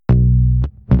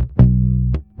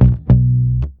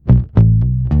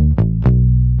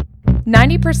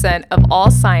90% of all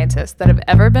scientists that have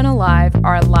ever been alive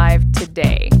are alive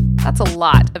today. That's a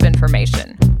lot of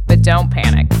information. But don't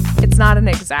panic. It's not an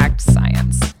exact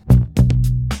science.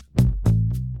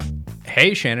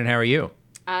 Hey, Shannon, how are you?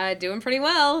 Doing pretty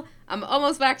well. I'm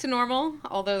almost back to normal,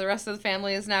 although the rest of the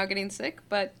family is now getting sick,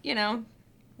 but,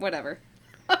 whatever.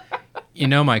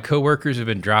 My coworkers have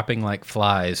been dropping like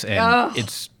flies, and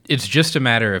it's just a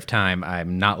matter of time.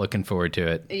 I'm not looking forward to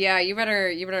it. Yeah, you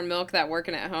better milk that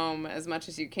working at home as much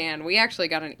as you can. We actually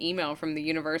got an email from the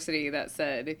university that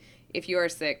said, if you are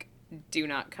sick, do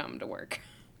not come to work.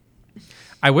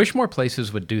 I wish more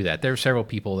places would do that. There are several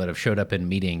people that have showed up in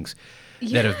meetings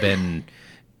that have been...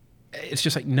 It's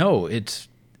just like, no,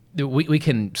 we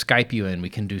can Skype you in. We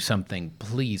can do something.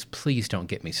 Please don't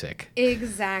get me sick.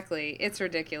 Exactly. It's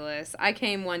ridiculous. I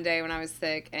came one day when I was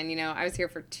sick, and, I was here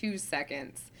for 2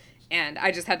 seconds, and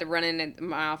I just had to run into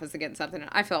my office and get something.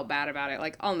 I felt bad about it.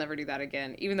 Like, I'll never do that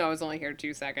again. Even though I was only here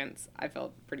 2 seconds, I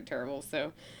felt pretty terrible.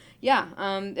 So, yeah,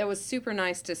 it was super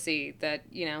nice to see that,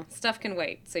 stuff can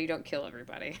wait, so you don't kill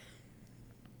everybody.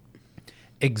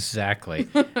 Exactly.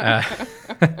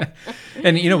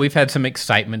 And, we've had some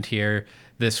excitement here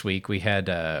this week. We had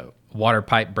a water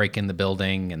pipe break in the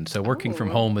building, and so working from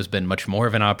home has been much more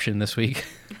of an option this week.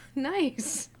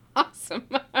 Nice. Awesome.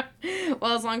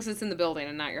 Well, as long as it's in the building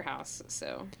and not your house,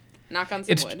 so knock on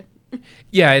some wood.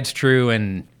 Yeah, it's true,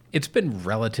 and it's been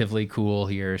relatively cool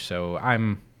here, so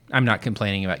I'm not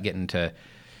complaining about getting to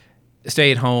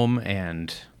stay at home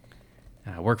and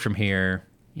work from here,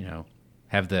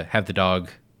 have the dog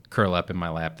curl up in my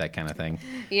lap, that kind of thing.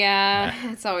 Yeah,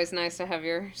 it's always nice to have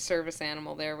your service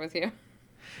animal there with you.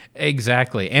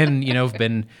 Exactly. And, I've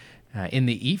been in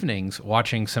the evenings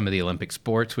watching some of the Olympic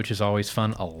sports, which is always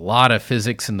fun. A lot of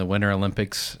physics in the Winter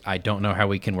Olympics. I don't know how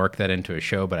we can work that into a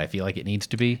show, but I feel like it needs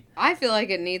to be. I feel like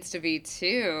it needs to be,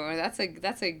 too. That's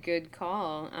a good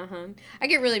call. I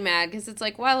get really mad because it's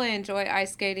like, while I enjoy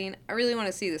ice skating, I really want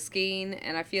to see the skiing,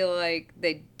 and I feel like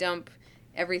they dump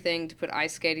everything to put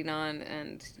ice skating on,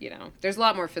 and there's a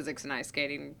lot more physics in ice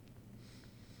skating.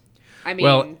 I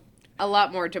mean, a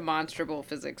lot more demonstrable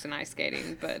physics in ice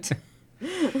skating, but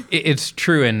it's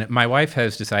true. And my wife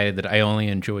has decided that I only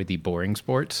enjoy the boring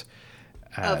sports.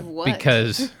 Of what?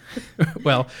 Because,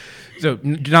 so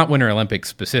not Winter Olympics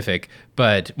specific,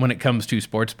 but when it comes to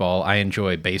sports ball, I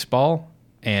enjoy baseball.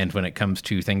 And when it comes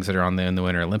to things that are in the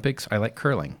Winter Olympics, I like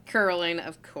curling. Curling,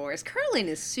 of course. Curling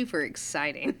is super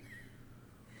exciting.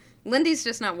 Lindy's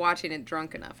just not watching it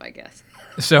drunk enough, I guess.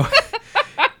 So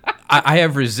I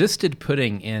have resisted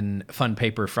putting in Fun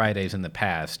Paper Fridays in the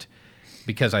past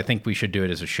because I think we should do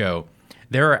it as a show.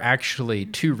 There are actually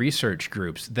 2 research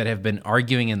groups that have been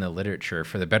arguing in the literature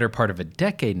for the better part of a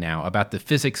decade now about the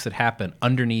physics that happen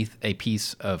underneath a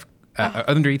piece of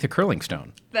underneath a curling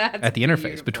stone at the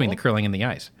interface between the curling and the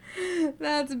ice.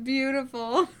 That's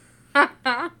beautiful.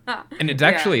 And it's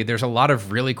actually, there's a lot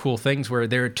of really cool things where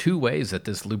there are 2 ways that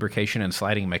this lubrication and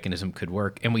sliding mechanism could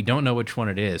work, and we don't know which one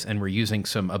it is, and we're using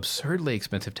some absurdly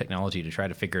expensive technology to try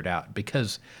to figure it out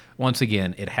because, once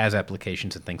again, it has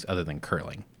applications in things other than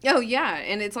curling. Oh, yeah,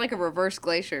 and it's like a reverse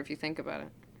glacier if you think about it.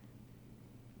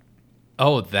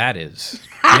 Oh, that is.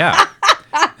 Yeah.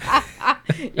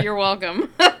 You're welcome.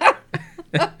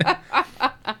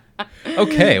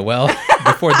 Okay, well,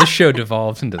 before this show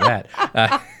devolves into that...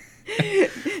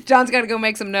 John's got to go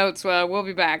make some notes. We'll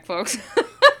be back, folks.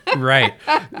 Right.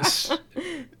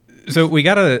 So we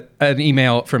got an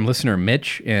email from listener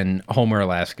Mitch in Homer,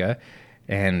 Alaska,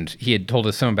 and he had told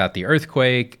us some about the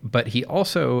earthquake, but he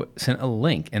also sent a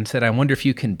link and said, I wonder if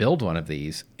you can build one of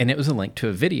these. And it was a link to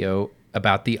a video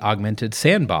about the augmented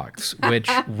sandbox, which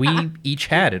we each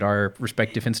had at our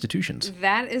respective institutions.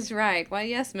 That is right. Well,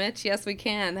 yes, Mitch. Yes, we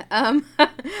can.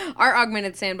 Our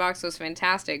augmented sandbox was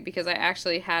fantastic because I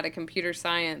actually had a computer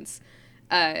science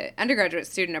undergraduate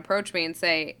student approach me and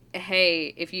say,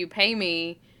 hey, if you pay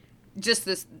me just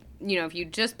this, if you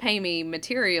just pay me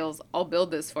materials, I'll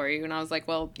build this for you. And I was like,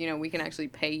 well, we can actually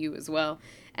pay you as well.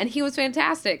 And he was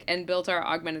fantastic and built our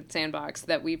augmented sandbox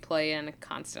that we play in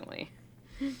constantly.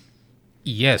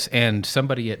 Yes, and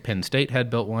somebody at Penn State had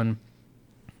built one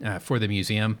for the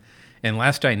museum. And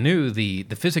last I knew, the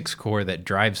physics core that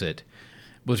drives it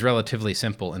was relatively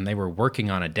simple, and they were working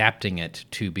on adapting it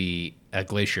to be a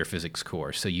glacier physics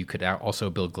core, so you could also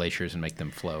build glaciers and make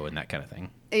them flow and that kind of thing.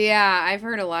 Yeah, I've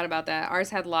heard a lot about that. Ours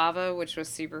had lava, which was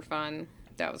super fun.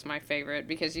 That was my favorite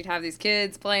because you'd have these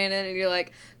kids playing it and you're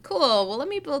like, cool, well, let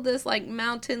me build this like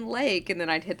mountain lake. And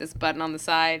then I'd hit this button on the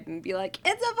side and be like,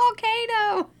 it's a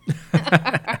volcano.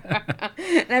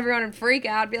 And everyone would freak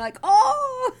out and be like,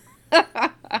 oh.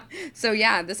 So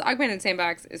yeah, this augmented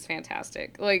sandbox is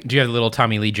fantastic. Like, Do you have the little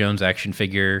Tommy Lee Jones action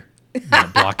figure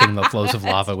blocking the flows of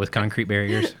lava with concrete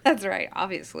barriers? that's right,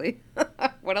 obviously.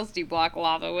 What else do you block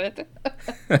lava with?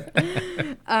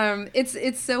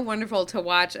 It's so wonderful to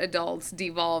watch adults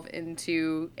devolve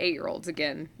into 8-year-olds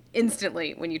again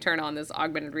instantly when you turn on this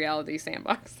augmented reality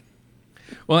sandbox.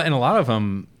 Well, and a lot of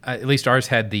them, at least ours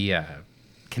had the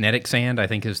kinetic sand, I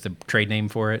think is the trade name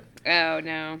for it. Oh,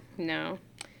 no.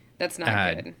 That's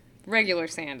not good. Regular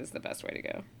sand is the best way to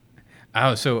go.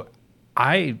 Oh, so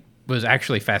I was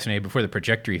actually fascinated before the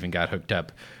projector even got hooked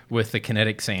up with the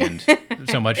kinetic sand,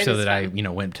 so much so that I,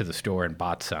 went to the store and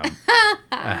bought some.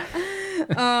 Yeah,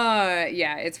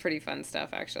 it's pretty fun stuff,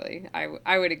 actually.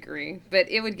 I would agree. But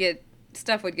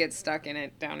stuff would get stuck in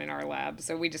it down in our lab,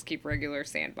 so we just keep regular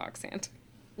sandbox sand.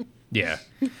 Yeah.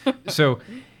 So,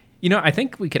 I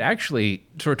think we could actually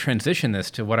sort of transition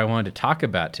this to what I wanted to talk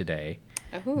about today,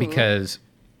 because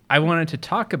I wanted to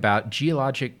talk about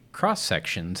geologic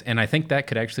cross-sections, and I think that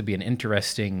could actually be an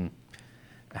interesting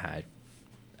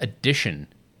addition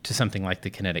to something like the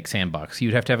kinetic sandbox.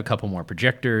 You'd have to have a couple more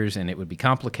projectors, and it would be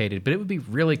complicated, but it would be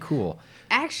really cool.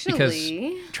 Actually,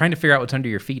 because trying to figure out what's under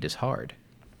your feet is hard.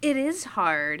 It is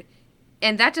hard.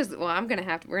 And that just, we're going to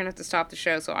have to stop the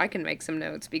show so I can make some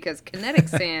notes, because kinetic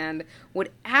sand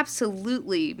would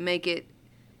absolutely make it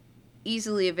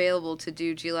easily available to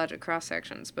do geologic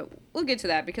cross-sections. But we'll get to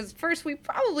that, because first we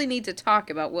probably need to talk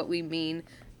about what we mean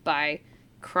by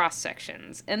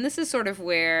cross-sections. And this is sort of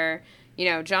where,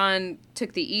 John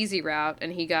took the easy route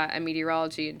and he got a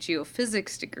meteorology and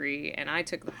geophysics degree, and I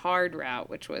took the hard route,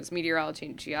 which was meteorology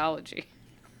and geology.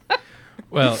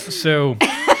 Well, so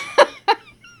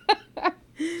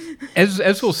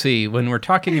as we'll see, when we're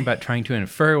talking about trying to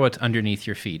infer what's underneath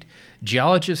your feet,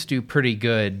 geologists do pretty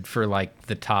good for like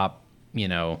the top,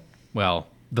 the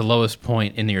lowest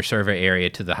point in your survey area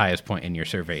to the highest point in your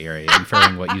survey area,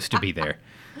 inferring what used to be there.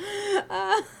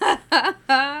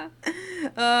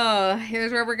 Oh,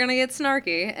 here's where we're going to get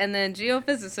snarky. And then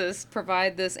geophysicists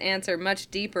provide this answer much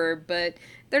deeper, but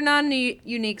they're not any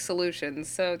unique solutions.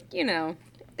 So, the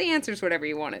answer's whatever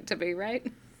you want it to be, right?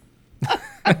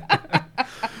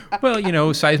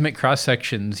 Well, seismic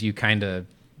cross-sections, you kind of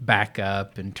back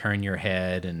up and turn your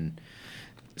head, and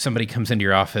somebody comes into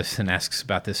your office and asks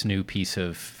about this new piece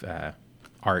of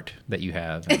art that you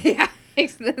have. Yeah,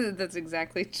 that's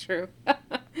exactly true.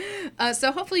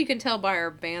 So hopefully you can tell by our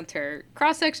banter,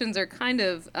 cross-sections are kind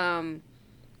of,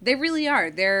 they really are.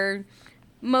 They're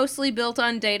mostly built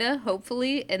on data,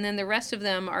 hopefully, and then the rest of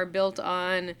them are built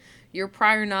on your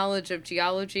prior knowledge of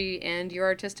geology and your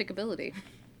artistic ability.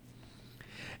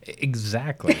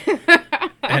 Exactly.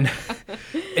 And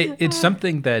it's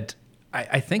something that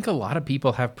I think a lot of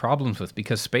people have problems with,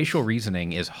 because spatial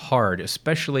reasoning is hard,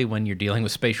 especially when you're dealing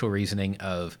with spatial reasoning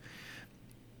of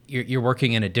you're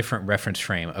working in a different reference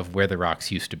frame of where the rocks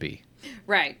used to be.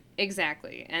 Right,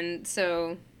 exactly. And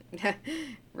so,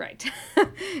 right.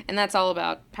 And that's all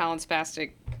about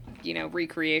palimpsestic,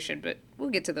 recreation, but we'll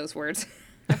get to those words.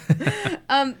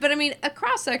 But I mean, a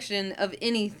cross-section of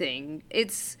anything,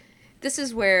 this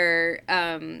is where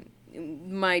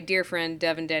my dear friend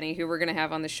Devin Denny, who we're going to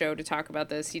have on the show to talk about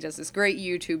this, he does this great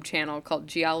YouTube channel called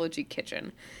Geology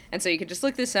Kitchen. And so you can just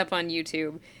look this up on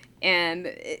YouTube.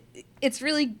 And it's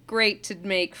really great to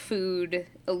make food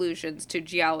allusions to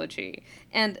geology.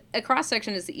 And a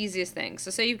cross-section is the easiest thing.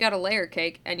 So say you've got a layer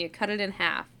cake and you cut it in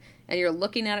half and you're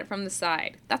looking at it from the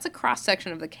side. That's a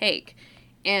cross-section of the cake.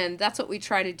 And that's what we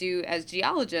try to do as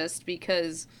geologists,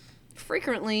 because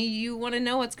frequently you want to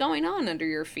know what's going on under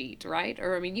your feet, right?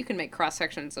 Or, you can make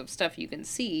cross-sections of stuff you can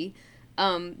see,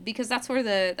 because that's where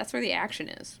the action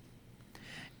is.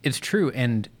 It's true,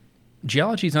 and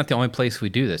geology is not the only place we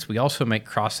do this. We also make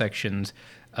cross-sections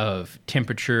of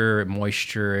temperature,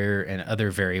 moisture, and other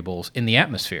variables in the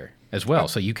atmosphere as well.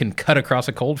 So you can cut across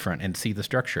a cold front and see the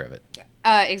structure of it.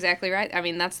 Exactly right.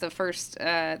 That's the first,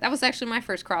 that was actually my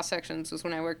first cross-sections, was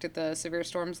when I worked at the Severe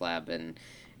Storms Lab, and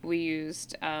we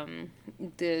used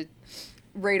the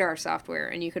radar software,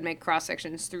 and you could make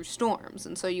cross-sections through storms.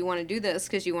 And so you want to do this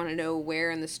because you want to know where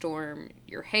in the storm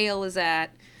your hail is at,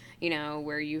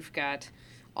 where you've got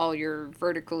all your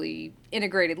vertically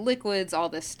integrated liquids, all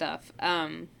this stuff.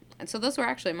 And so those were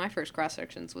actually my first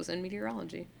cross-sections, was in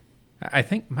meteorology. I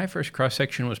think my first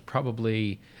cross-section was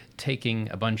probably taking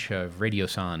a bunch of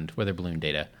radiosonde weather balloon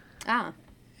data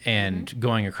and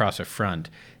going across a front.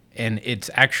 And it's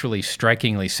actually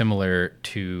strikingly similar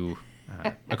to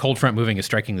a cold front moving is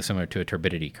strikingly similar to a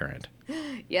turbidity current.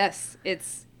 Yes,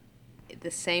 it's the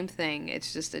same thing.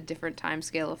 It's just a different time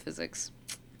scale of physics.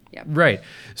 Yep. Right.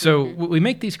 So we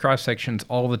make these cross sections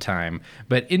all the time,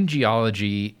 but in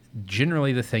geology,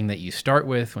 generally the thing that you start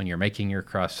with when you're making your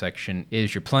cross section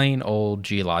is your plain old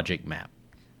geologic map.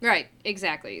 Right,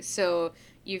 exactly. So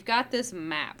you've got this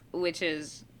map, which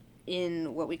is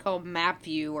in what we call map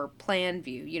view or plan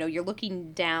view. You know, you're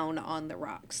looking down on the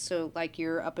rocks. So like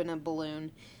you're up in a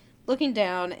balloon looking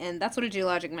down, and that's what a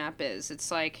geologic map is. It's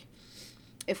like,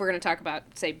 if we're going to talk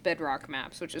about, say, bedrock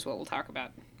maps, which is what we'll talk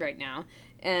about right now,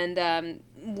 and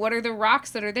what are the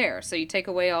rocks that are there? So you take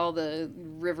away all the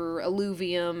river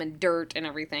alluvium and dirt and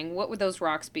everything. What would those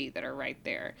rocks be that are right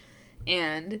there?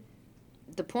 And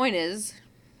the point is,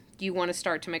 you want to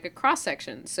start to make a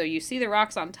cross-section. So you see the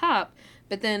rocks on top,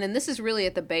 but then, and this is really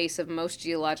at the base of most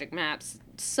geologic maps,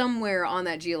 somewhere on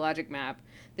that geologic map,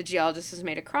 the geologist has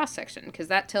made a cross-section, because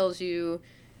that tells you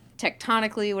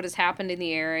tectonically what has happened in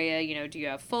the area. You know, do you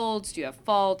have folds? Do you have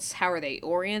faults? How are they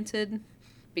oriented?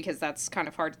 Because that's kind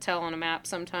of hard to tell on a map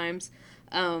sometimes.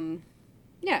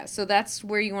 Yeah, so that's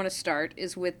where you want to start,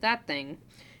 is with that thing.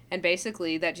 And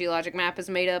basically, that geologic map is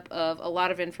made up of a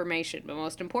lot of information, but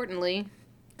most importantly,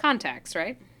 contacts,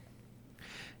 right?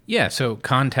 Yeah, so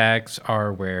contacts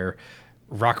are where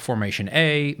rock formation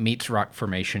A meets rock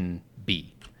formation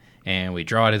B. And we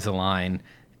draw it as a line,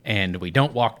 and we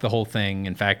don't walk the whole thing.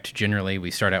 In fact, generally,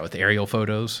 we start out with aerial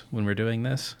photos when we're doing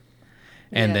this.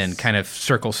 And then kind of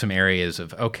circle some areas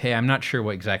of, okay, I'm not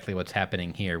sure exactly what's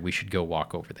happening here. We should go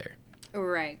walk over there.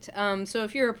 Right. So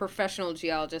if you're a professional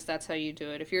geologist, that's how you do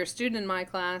it. If you're a student in my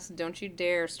class, don't you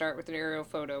dare start with an aerial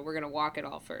photo. We're going to walk it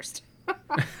all first.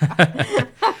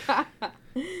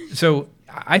 So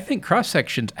I think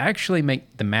cross-sections actually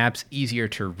make the maps easier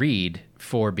to read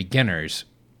for beginners,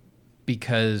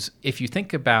 because if you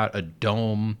think about a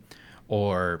dome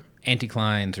or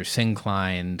anticlines or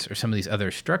synclines or some of these other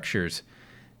structures,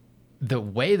 the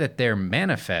way that they're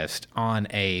manifest on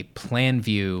a plan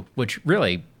view, which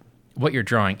really what you're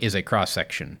drawing is a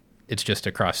cross-section. It's just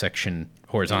a cross-section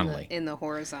horizontally. In the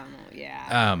horizontal,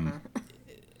 yeah.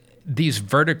 These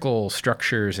vertical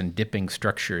structures and dipping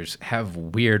structures have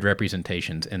weird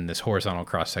representations in this horizontal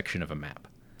cross-section of a map.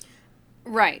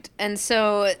 Right. And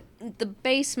so the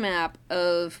base map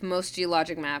of most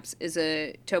geologic maps is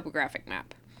a topographic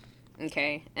map.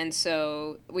 Okay? And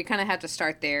so we kind of have to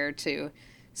start there to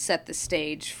set the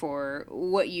stage for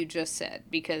what you just said.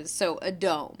 Because, so a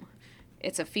dome,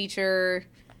 it's a feature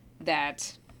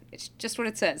that... It's just what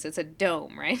it says. It's a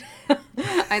dome, right?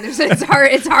 It's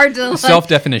hard to, like,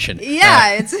 self-definition.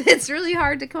 Yeah, it's really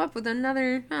hard to come up with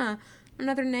another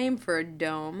name for a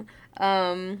dome.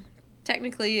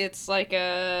 Technically, it's like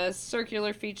a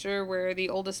circular feature where the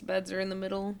oldest beds are in the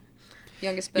middle,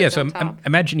 youngest beds on top.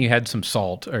 Imagine you had some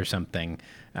salt or something,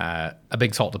 a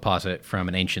big salt deposit from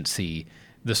an ancient sea.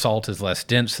 The salt is less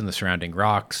dense than the surrounding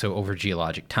rock, so over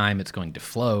geologic time, it's going to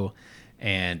flow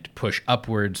and push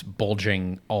upwards,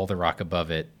 bulging all the rock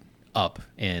above it up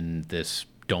in this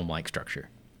dome-like structure.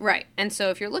 Right. And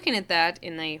so if you're looking at that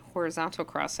in a horizontal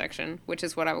cross-section, which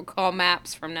is what I would call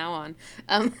maps from now on,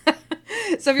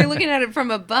 so if you're looking at it from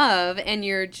above and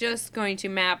you're just going to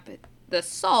map the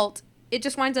salt, it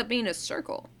just winds up being a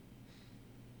circle.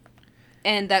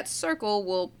 And that circle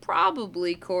will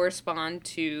probably correspond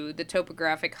to the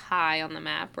topographic high on the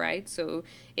map, right? So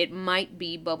it might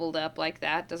be bubbled up like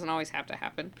that. Doesn't always have to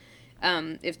happen.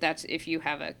 If you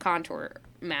have a contour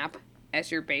map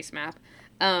as your base map.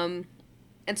 And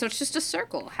so it's just a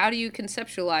circle. How do you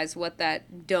conceptualize what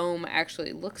that dome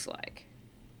actually looks like?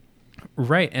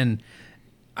 Right. And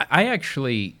I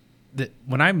actually,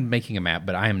 when I'm making a map,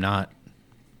 but I am not,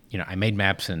 I made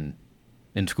maps in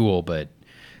school, but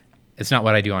it's not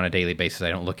what I do on a daily basis. I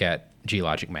don't look at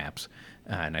geologic maps,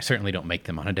 and I certainly don't make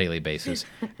them on a daily basis.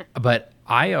 But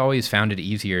I always found it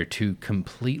easier to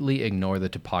completely ignore the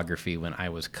topography when I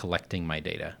was collecting my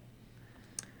data,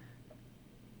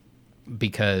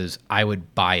 because I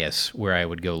would bias where I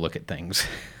would go look at things.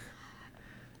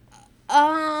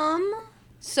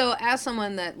 So as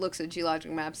someone that looks at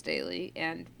geologic maps daily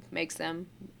and makes them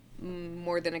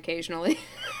more than occasionally,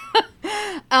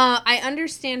 I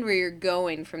understand where you're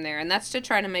going from there, and that's to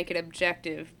try to make it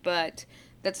objective, but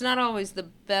that's not always the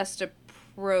best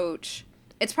approach.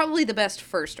 It's probably the best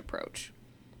first approach.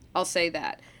 I'll say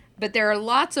that. But there are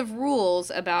lots of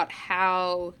rules about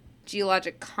how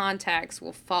geologic contacts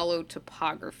will follow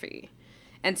topography.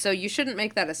 And so you shouldn't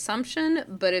make that assumption,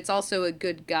 but it's also a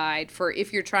good guide for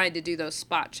if you're trying to do those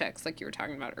spot checks like you were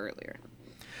talking about earlier.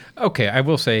 Okay, I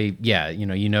will say, yeah,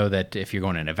 you know that if you're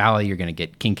going in a valley, you're going to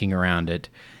get kinking around it.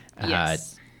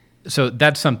 Yes. So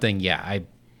that's something, that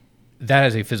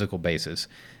has a physical basis.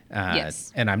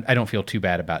 Yes. And I don't feel too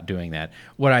bad about doing that.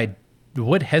 What I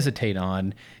would hesitate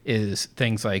on is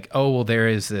things like, oh, well, there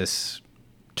is this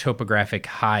topographic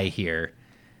high here.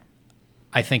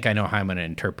 I think I know how I'm going to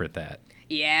interpret that.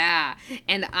 Yeah,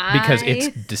 and because it's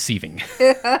deceiving.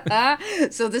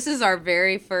 So this is our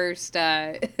very first.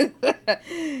 I'm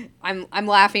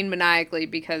laughing maniacally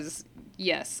because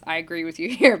yes, I agree with you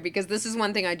here, because this is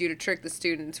one thing I do to trick the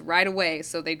students right away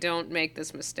so they don't make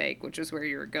this mistake, which is where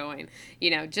you were going.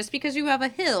 You know, just because you have a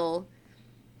hill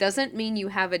doesn't mean you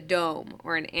have a dome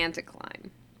or an anticline,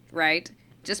 right?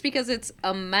 Just because it's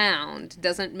a mound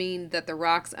doesn't mean that the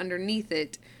rocks underneath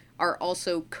it are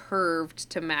also curved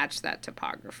to match that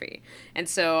topography. And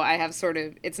so I have sort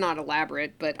of, it's not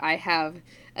elaborate, but I have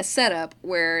a setup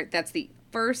where that's the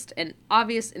first and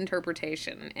obvious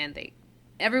interpretation, and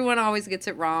everyone always gets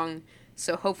it wrong,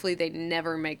 so hopefully they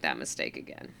never make that mistake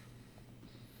again.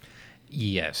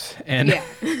 Yes. And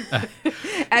yeah.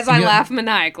 As I laugh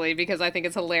maniacally because I think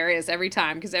it's hilarious every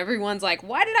time, because everyone's like,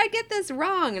 why did I get this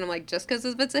wrong? And I'm like, just because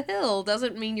if it's a hill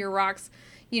doesn't mean your rocks,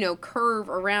 curve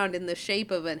around in the shape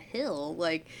of a hill.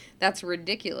 Like, that's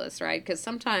ridiculous, right? Because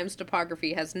sometimes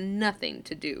topography has nothing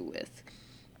to do with,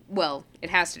 well, it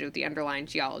has to do with the underlying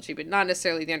geology, but not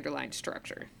necessarily the underlying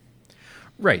structure.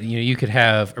 Right. You could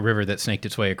have a river that snaked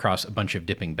its way across a bunch of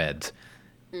dipping beds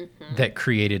that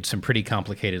created some pretty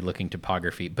complicated looking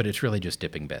topography, but it's really just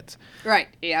dipping beds. Right.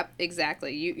 Yep,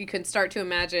 exactly. You can start to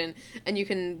imagine, and you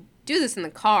can do this in the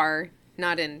car,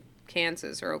 not in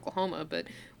Kansas or Oklahoma, but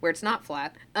where it's not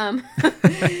flat,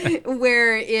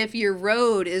 where if your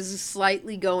road is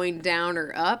slightly going down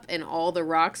or up and all the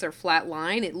rocks are flat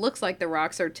line, it looks like the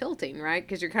rocks are tilting, right?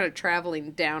 Because you're kind of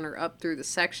traveling down or up through the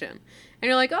section. And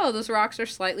you're like, oh, those rocks are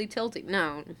slightly tilting.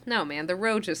 No, man, the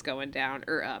road's just going down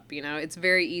or up, It's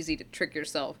very easy to trick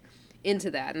yourself into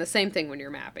that. And the same thing when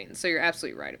you're mapping. So you're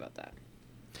absolutely right about that.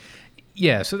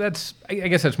 Yeah, so I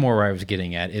guess that's more where I was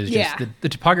getting at, is just the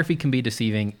topography can be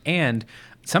deceiving, and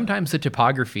sometimes the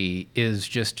topography is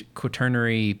just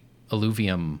quaternary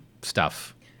alluvium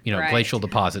stuff, right. Glacial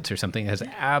deposits or something that has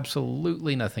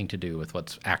absolutely nothing to do with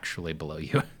what's actually below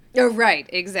you. Oh, right,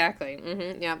 exactly.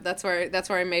 Mm-hmm. Yeah, that's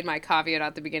where I made my caveat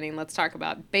at the beginning. Let's talk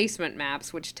about basement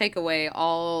maps, which take away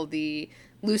all the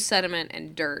loose sediment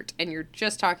and dirt, and you're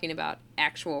just talking about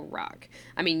actual rock.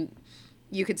 I mean,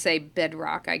 you could say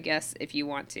bedrock, I guess, if you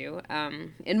want to.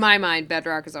 In my mind,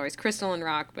 bedrock is always crystalline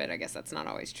rock, but I guess that's not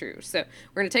always true. So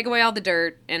we're going to take away all the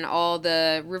dirt and all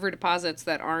the river deposits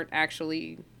that aren't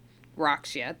actually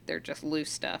rocks yet. They're just loose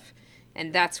stuff.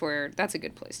 And that's a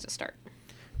good place to start.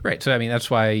 Right. So, I mean, that's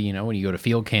why, when you go to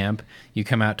field camp, you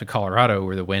come out to Colorado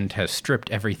where the wind has stripped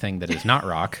everything that is not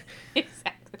rock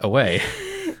away.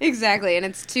 Exactly, and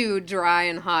it's too dry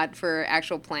and hot for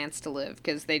actual plants to live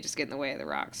because they just get in the way of the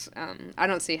rocks. I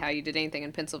don't see how you did anything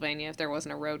in Pennsylvania if there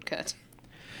wasn't a road cut.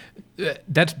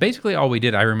 That's basically all we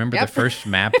did. I remember the first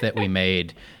map that we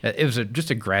made. It was just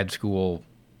a grad school,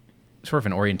 sort of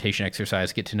an orientation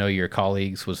exercise, get to know your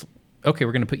colleagues, was, okay,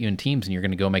 we're going to put you in teams and you're going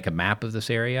to go make a map of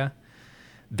this area.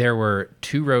 There were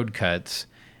 2 road cuts,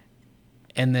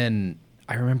 and then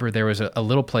I remember there was a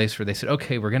little place where they said,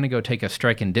 okay, we're going to go take a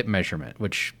strike and dip measurement,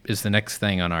 which is the next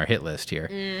thing on our hit list here.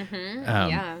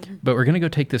 Yeah. But we're going to go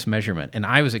take this measurement. And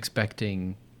I was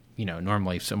expecting,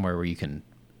 normally somewhere where you can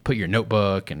put your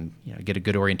notebook and get a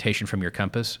good orientation from your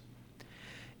compass.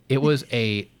 It was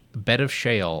a bed of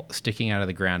shale sticking out of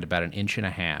the ground about 1.5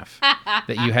 inches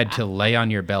that you had to lay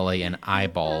on your belly and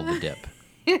eyeball the dip.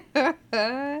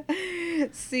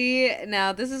 See,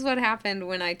 now this is what happened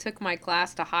when I took my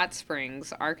class to Hot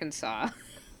Springs, Arkansas.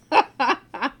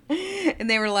 And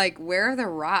they were like, where are the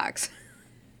rocks?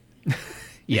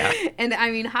 Yeah. And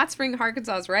I mean, Hot Spring,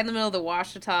 Arkansas is right in the middle of the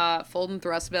Ouachita Fold and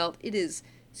Thrust Belt. It is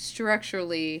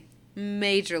structurally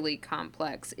majorly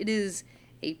complex. It is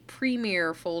a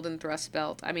premier fold and thrust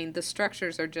belt. I mean, the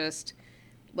structures are just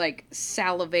like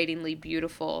salivatingly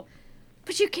beautiful.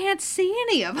 But you can't see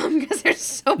any of them because there's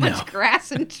so much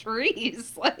grass and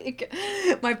trees. Like,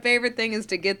 my favorite thing is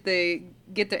to get the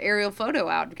aerial photo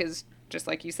out because, just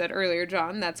like you said earlier,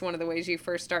 John, that's one of the ways you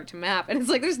first start to map. And it's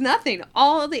like there's nothing.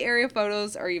 All of the aerial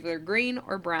photos are either green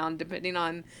or brown, depending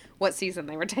on what season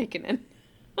they were taken in.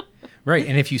 Right,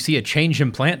 and if you see a change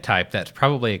in plant type, that's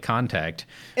probably a contact,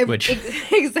 which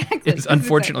exactly is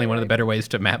unfortunately one of the better ways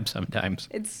to map sometimes.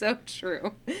 It's so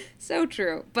true. So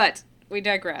true. But we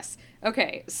digress.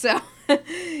 Okay, so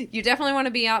you definitely want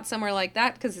to be out somewhere like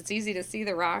that because it's easy to see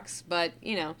the rocks, but,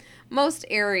 most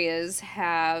areas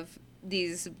have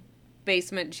these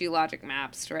basement geologic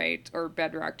maps, right, or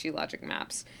bedrock geologic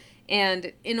maps.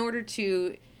 And in order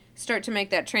to start to make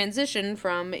that transition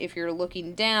from if you're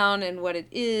looking down and what it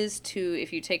is to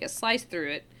if you take a slice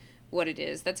through it, what it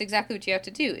is, that's exactly what you have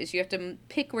to do, is you have to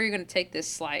pick where you're going to take this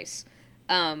slice.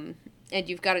 And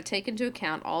you've got to take into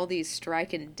account all these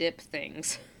strike and dip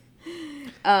things.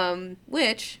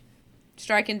 Which,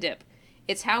 strike and dip,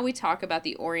 it's how we talk about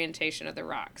the orientation of the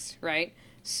rocks, right?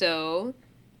 So,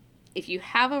 if you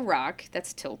have a rock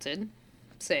that's tilted,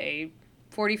 say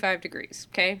 45 degrees,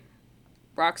 okay?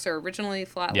 Rocks are originally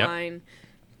flat line,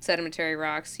 sedimentary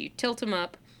rocks. You tilt them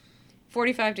up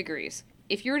 45 degrees.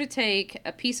 If you were to take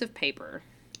a piece of paper,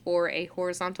 or a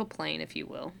horizontal plane, if you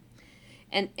will,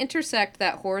 and intersect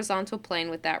that horizontal plane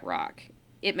with that rock,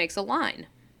 it makes a line.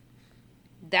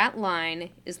 That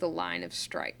line is the line of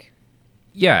strike.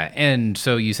 Yeah, and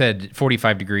so you said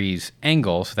 45 degrees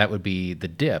angle, so that would be the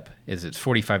dip, is it's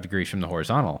 45 degrees from the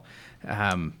horizontal.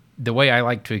 The way I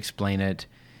like to explain it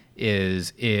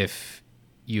is if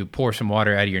you pour some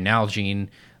water out of your Nalgene,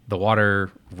 the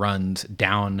water runs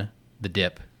down the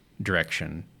dip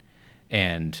direction,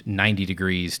 and 90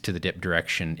 degrees to the dip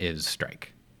direction is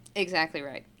strike. Exactly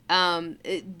right.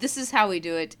 This is how we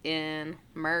do it in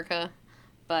America,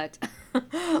 but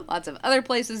lots of other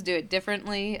places do it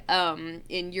differently.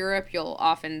 In Europe, you'll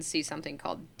often see something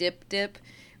called dip,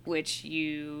 which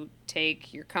you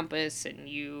take your compass and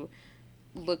you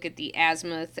look at the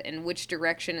azimuth and which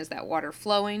direction is that water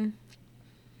flowing,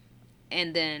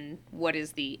 and then what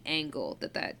is the angle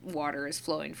that water is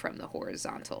flowing from the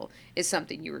horizontal is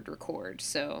something you would record.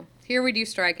 So here we do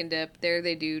strike and dip. There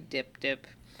they do dip.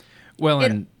 Well,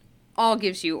 it all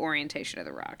gives you orientation of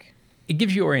the rock. It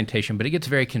gives you orientation, but it gets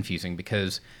very confusing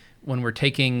because when we're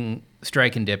taking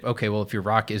strike and dip, okay, well, if your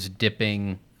rock is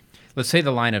dipping, let's say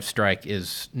the line of strike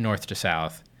is north to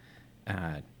south,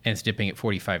 and it's dipping at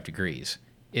 45 degrees.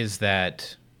 Is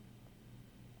that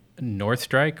north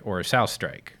strike or south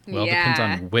strike? Well, it depends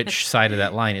on which side of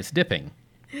that line it's dipping.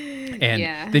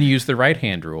 And then you use the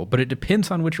right-hand rule, but it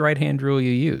depends on which right-hand rule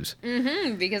you use.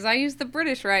 Mm-hmm, because I use the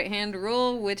British right-hand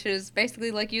rule, which is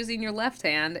basically like using your left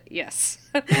hand. Yes.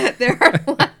 There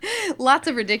are lots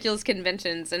of ridiculous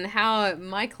conventions, and how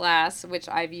my class, which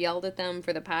I've yelled at them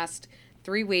for the past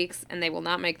 3 weeks, and they will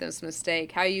not make this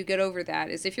mistake, how you get over that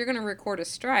is if you're going to record a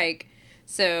strike,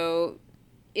 so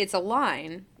it's a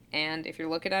line, and if you're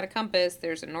looking at a compass,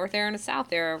 there's a north arrow and a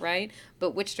south arrow, right?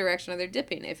 But which direction are they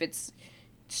dipping? If it's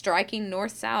striking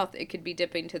north-south, it could be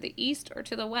dipping to the east or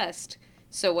to the west.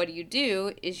 So what you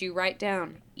do is you write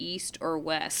down east or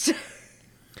west.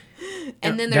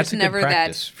 And then there's never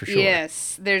that, for sure.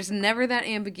 Yes, there's never that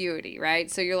ambiguity,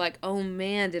 right? So you're like, oh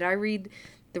man, did I read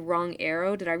the wrong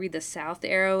arrow? Did I read the south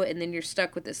arrow? And then you're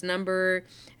stuck with this number,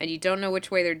 and you don't know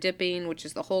which way they're dipping, which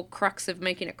is the whole crux of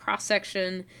making a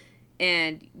cross-section,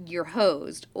 and you're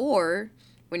hosed. Or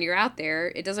when you're out there,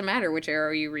 it doesn't matter which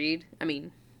arrow you read. I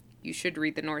mean, you should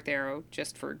read the north arrow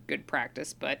just for good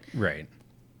practice, but right.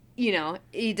 You know,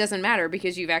 it doesn't matter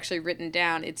because you've actually written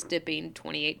down it's dipping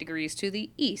 28 degrees to the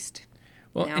east.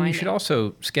 Well, now and you should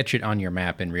also sketch it on your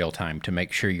map in real time to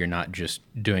make sure you're not just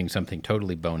doing something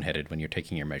totally boneheaded when you're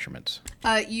taking your measurements.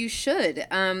 You should.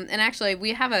 And actually,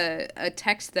 we have a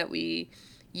text that we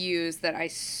use that I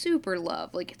super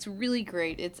love. Like, it's really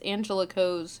great. It's Angela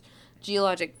Coe's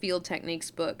Geologic Field Techniques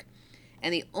book.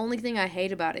 And the only thing I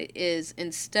hate about it is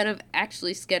instead of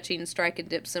actually sketching strike and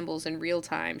dip symbols in real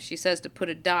time, she says to put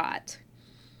a dot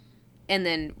and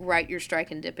then write your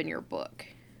strike and dip in your book.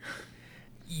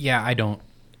 Yeah, I don't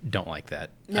like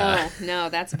that. No,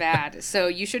 that's bad. So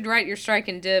you should write your strike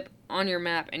and dip on your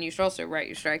map, and you should also write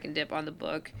your strike and dip on the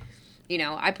book. You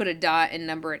know, I put a dot and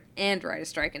number it and write a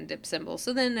strike and dip symbol.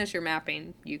 So then as you're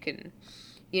mapping, you can,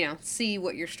 you know, see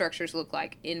what your structures look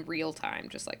like in real time,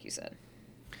 just like you said.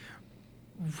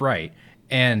 Right.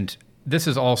 And this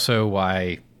is also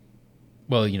why,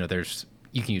 well, you know,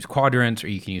 you can use quadrants or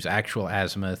you can use actual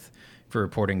azimuth for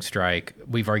reporting strike.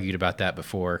 We've argued about that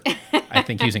before. I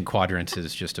think using quadrants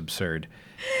is just absurd.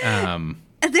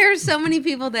 There are so many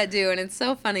people that do, and it's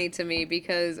so funny to me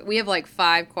because we have like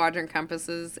 5 quadrant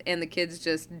compasses, and the kids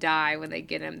just die when they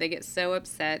get them. They get so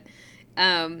upset.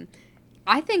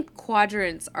 I think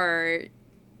quadrants are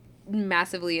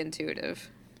massively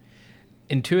intuitive.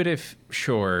 Intuitive,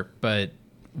 sure, but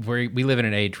we live in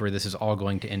an age where this is all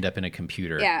going to end up in a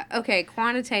computer. Yeah, okay,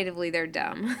 quantitatively they're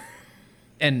dumb.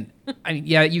 And, I mean,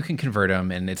 yeah, you can convert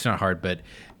them, and it's not hard, but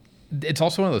it's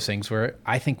also one of those things where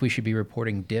I think we should be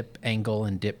reporting dip angle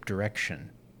and dip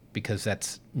direction because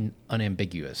that's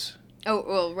unambiguous. Oh,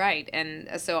 well, right, and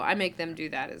so I make them do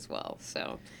that as well,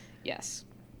 so, yes,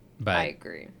 but I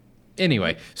agree.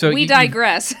 Anyway, so we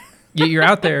digress. You're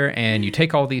out there and you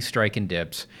take all these strike and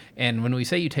dips. And when we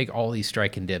say you take all these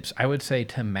strike and dips, I would say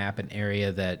to map an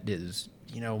area that is,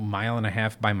 you know, 1.5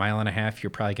 miles by 1.5 miles, you're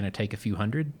probably going to take a few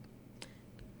hundred.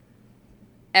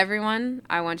 Everyone,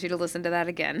 I want you to listen to that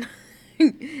again.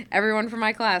 Everyone from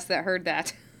my class that heard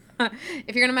that.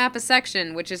 If you're going to map a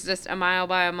section, which is just a mile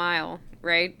by a mile,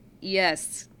 right?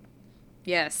 Yes.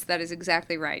 Yes, that is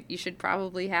exactly right. You should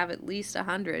probably have at least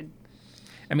 100.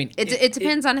 I mean, it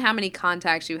depends on how many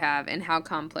contacts you have and how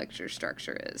complex your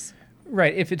structure is.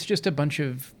 Right. If it's just a bunch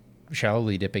of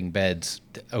shallowly dipping beds,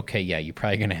 okay, yeah, you're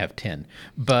probably going to have 10.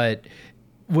 But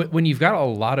when you've got a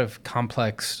lot of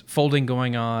complex folding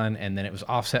going on, and then it was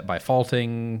offset by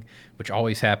faulting, which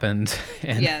always happens.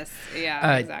 And, yes.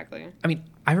 Yeah, exactly. I mean,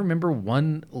 I remember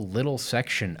one little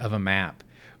section of a map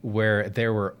where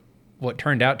there were what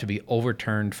turned out to be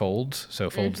overturned folds, so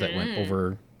folds that went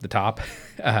over the top.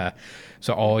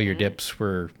 So all your dips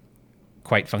were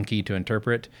quite funky to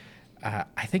interpret.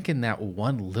 I think in that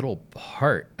one little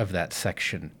part of that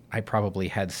section, I probably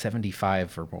had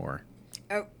 75 or more.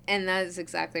 Oh, and that is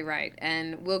exactly right.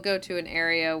 And we'll go to an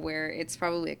area where it's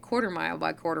probably a quarter mile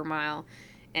by quarter mile.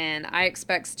 And I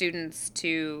expect students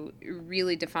to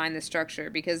really define the structure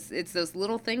because it's those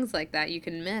little things like that you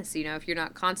can miss. You know, if you're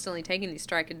not constantly taking these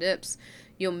strike and dips,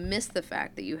 you'll miss the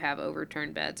fact that you have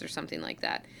overturned beds or something like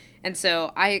that. And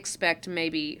so I expect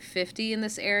maybe 50 in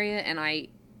this area, and I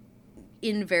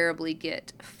invariably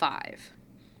get 5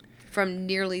 from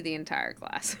nearly the entire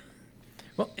class.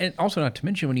 Well, and also not to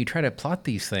mention when you try to plot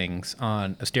these things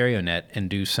on a stereo net and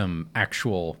do some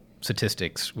actual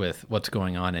statistics with what's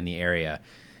going on in the area,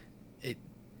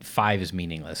 5 is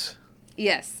meaningless.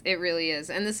 Yes, it really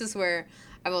is. And this is where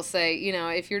I will say, you know,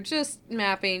 if you're just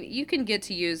mapping, you can get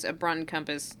to use a Brunton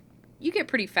compass. You get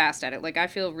pretty fast at it. Like, I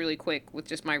feel really quick with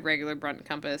just my regular Brunton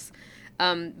compass.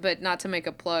 But not to make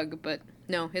a plug, but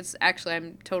no, it's actually,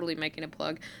 I'm totally making a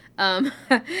plug.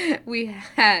 We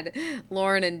had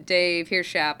Lauren and Dave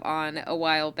Hirschap on a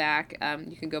while back.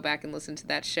 You can go back and listen to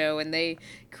that show, and they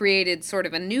created sort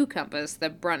of a new compass, the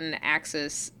Brunton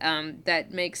Axis,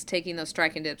 that makes taking those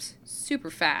strike and dips super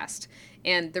fast.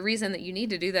 And the reason that you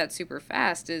need to do that super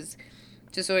fast is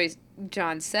just always,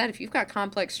 John said, if you've got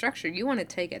complex structure, you want to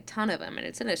take a ton of them, and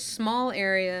it's in a small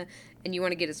area, and you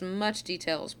want to get as much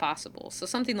detail as possible. So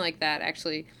something like that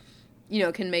actually, you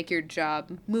know, can make your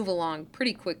job move along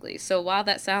pretty quickly. So while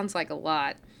that sounds like a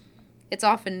lot, it's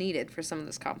often needed for some of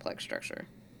this complex structure.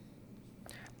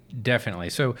 Definitely.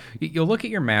 So you'll look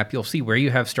at your map, you'll see where you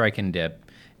have strike and dip.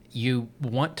 You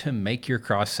want to make your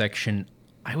cross section,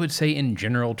 I would say in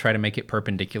general, try to make it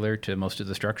perpendicular to most of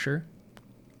the structure.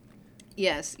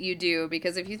 Yes, you do,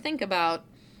 because if you think about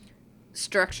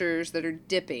structures that are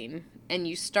dipping and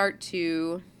you start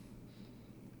to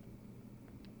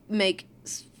make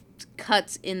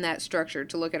cuts in that structure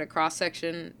to look at a cross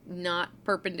section not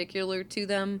perpendicular to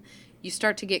them, you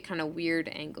start to get kind of weird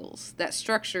angles. That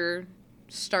structure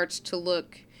starts to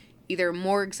look either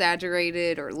more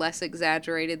exaggerated or less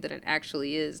exaggerated than it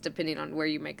actually is, depending on where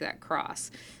you make that cross.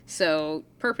 So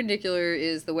perpendicular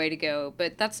is the way to go,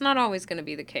 but that's not always going to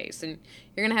be the case, and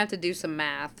you're going to have to do some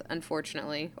math,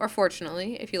 unfortunately, or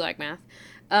fortunately, if you like math.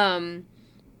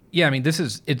 Yeah, I mean,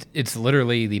 it's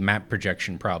literally the map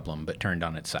projection problem, but turned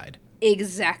on its side.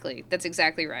 Exactly. That's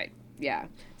exactly right. Yeah.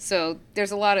 So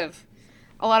there's a lot of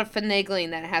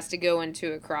finagling that has to go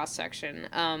into a cross section.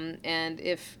 And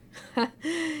if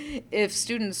if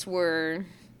students were,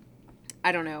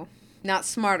 I don't know, not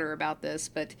smarter about this,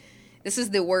 but this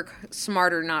is the work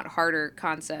smarter, not harder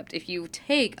concept. If you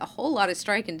take a whole lot of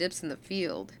strike and dips in the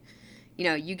field, you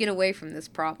know, you get away from this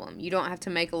problem. You don't have to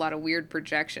make a lot of weird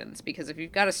projections, because if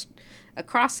you've got a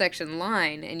cross-section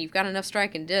line and you've got enough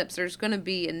strike and dips, there's going to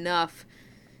be enough,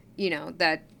 you know,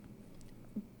 that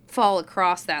fall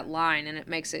across that line, and it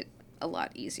makes it a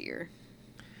lot easier.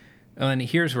 And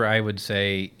here's where I would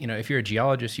say, you know, if you're a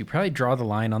geologist, you probably draw the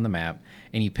line on the map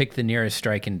and you pick the nearest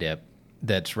strike and dip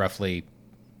that's roughly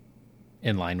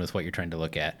in line with what you're trying to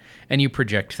look at, and you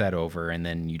project that over, and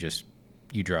then you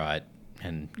draw it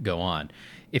and go on.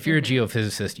 If you're a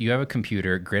geophysicist, you have a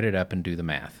computer, grid it up and do the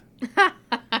math.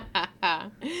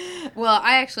 Well,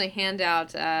 I actually hand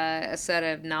out a set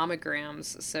of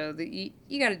nomograms, so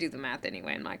you got to do the math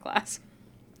anyway in my class.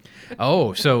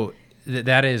 Oh, so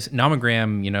that is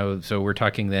nomogram, you know, so we're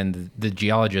talking then the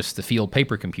geologist, the field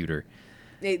paper computer.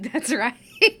 That's right.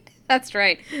 That's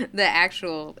right. The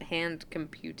actual hand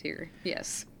computer.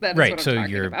 Yes. That's right, what I'm so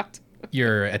talking about.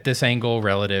 You're at this angle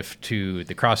relative to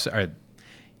the cross, or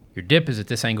your dip is at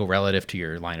this angle relative to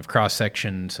your line of cross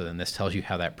section, so then this tells you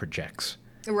how that projects.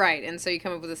 Right, and so you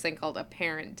come up with this thing called a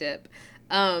parent dip.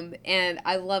 And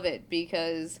I love it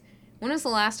because when was the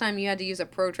last time you had to use a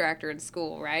protractor in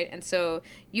school, right? And so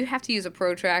you have to use a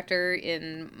protractor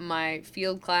in my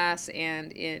field class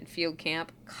and in field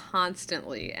camp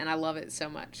constantly, and I love it so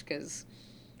much because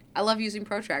I love using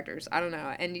protractors. I don't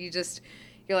know. And you're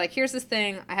like, here's this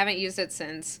thing. I haven't used it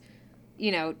since,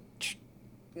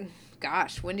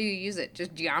 gosh, when do you use it?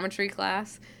 Just geometry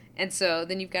class? And so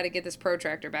then you've got to get this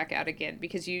protractor back out again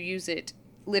because you use it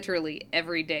literally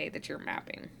every day that you're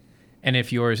mapping. And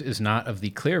if yours is not of the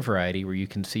clear variety where you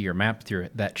can see your map through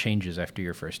it, that changes after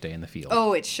your first day in the field.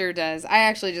 Oh, it sure does. I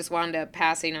actually just wound up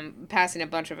passing a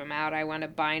bunch of them out. I wound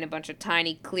up buying a bunch of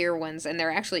tiny clear ones, and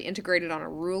they're actually integrated on a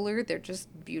ruler. They're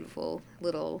just beautiful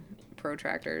little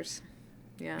protractors.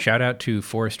 Yeah. Shout out to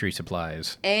Forestry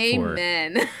Supplies.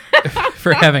 Amen.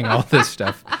 For having all this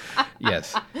stuff.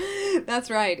 Yes. That's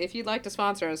right. If you'd like to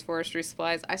sponsor us, Forestry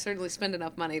Supplies, I certainly spend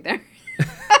enough money there.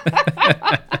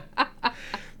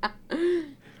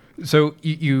 So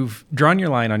you've drawn your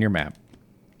line on your map.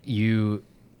 You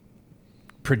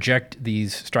project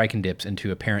these strike and dips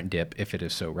into a parent dip if it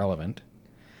is so relevant.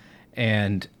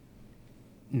 And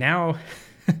now,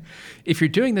 if you're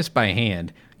doing this by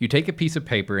hand, you take a piece of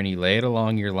paper and you lay it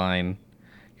along your line,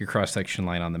 your cross-section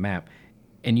line on the map,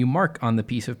 and you mark on the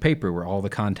piece of paper where all the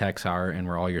contacts are and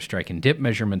where all your strike and dip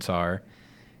measurements are.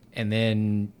 And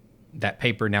then that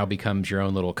paper now becomes your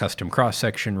own little custom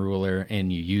cross-section ruler,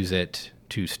 and you use it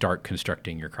to start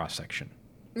constructing your cross-section.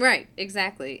 Right,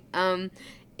 exactly.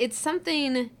 It's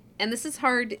something, and this is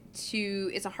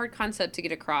it's a hard concept to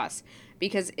get across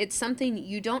because it's something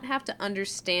you don't have to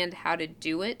understand how to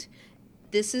do it.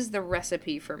 This is the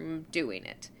recipe for doing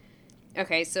it.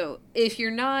 Okay, so if you're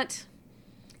not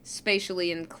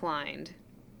spatially inclined,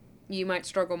 you might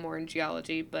struggle more in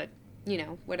geology, but,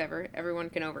 whatever. Everyone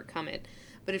can overcome it.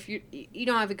 But if you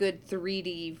don't have a good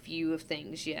 3D view of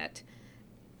things yet,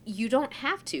 you don't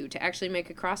have to actually make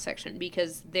a cross-section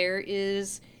because there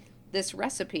is this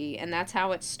recipe, and that's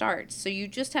how it starts. So you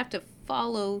just have to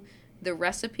follow the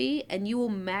recipe, and you will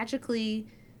magically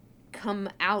come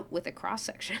out with a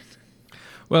cross-section.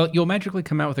 Well, you'll magically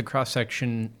come out with a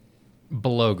cross-section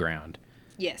below ground.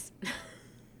 Yes.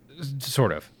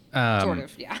 Sort of.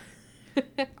 Yeah.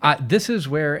 This is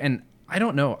where, and I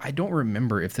don't know, I don't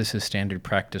remember if this is standard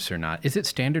practice or not. Is it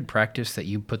standard practice that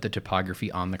you put the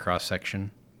topography on the cross-section?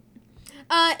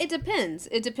 It depends.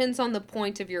 It depends on the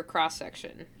point of your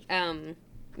cross-section.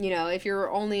 If you're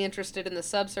only interested in the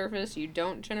subsurface, you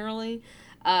don't generally.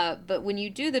 But when you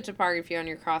do the topography on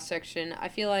your cross-section, I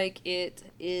feel like it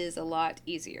is a lot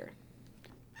easier.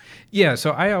 Yeah,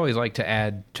 so I always like to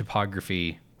add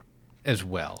topography as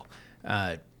well.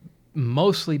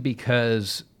 Mostly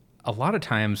because a lot of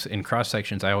times in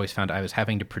cross-sections, I always found I was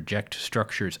having to project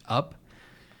structures up.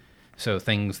 So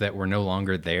things that were no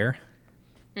longer there.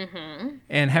 Mm-hmm.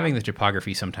 And having the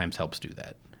topography sometimes helps do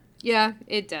that. Yeah,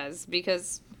 it does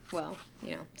because,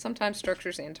 sometimes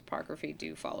structures and topography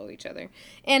do follow each other.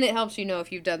 And it helps you know if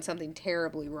you've done something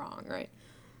terribly wrong, right?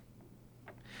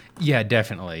 Yeah,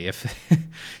 definitely.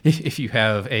 If you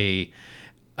have a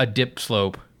dip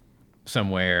slope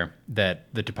somewhere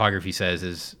that the topography says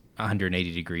is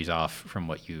 180 degrees off from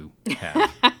what you have.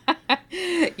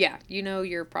 Yeah,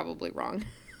 you're probably wrong.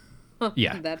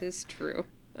 Yeah. That is true.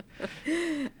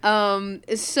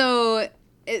 The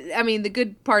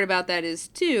good part about that is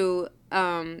too,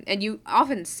 and you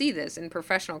often see this in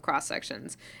professional cross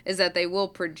sections, is that they will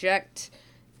project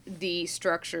the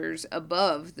structures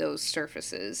above those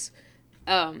surfaces,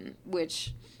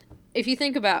 which, if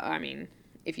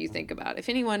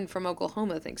anyone from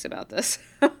Oklahoma thinks about this,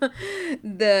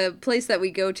 the place that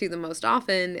we go to the most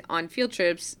often on field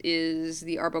trips is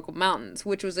the Arbuckle Mountains,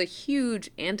 which was a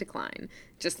huge anticline.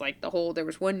 Just like there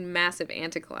was one massive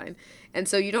anticline. And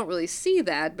so you don't really see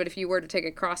that, but if you were to take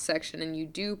a cross section and you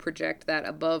do project that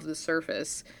above the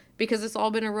surface, because it's all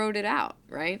been eroded out,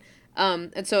 right?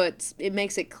 And so it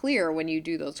makes it clear when you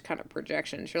do those kind of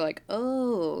projections. You're like,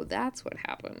 oh, that's what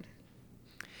happened.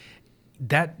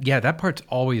 That part's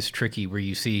always tricky where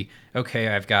you see, okay,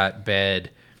 I've got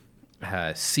bed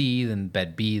C, then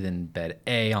bed B, then bed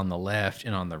A on the left,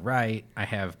 and on the right, I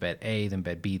have bed A, then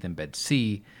bed B, then bed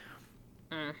C.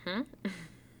 Mm-hmm.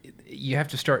 You have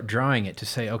to start drawing it to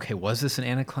say, okay, was this an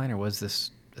anticline or was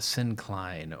this a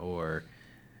syncline or...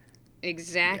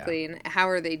 Exactly. Yeah. And how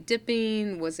are they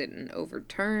dipping? Was it an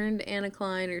overturned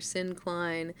anticline or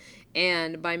syncline?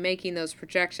 And by making those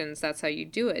projections, that's how you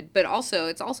do it. But also,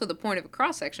 it's also the point of a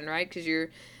cross-section, right? Because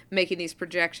you're making these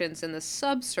projections in the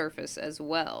subsurface as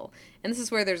well. And this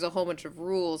is where there's a whole bunch of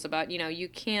rules about, you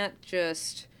can't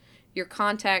just... Your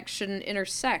contacts shouldn't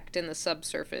intersect in the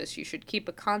subsurface. You should keep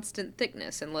a constant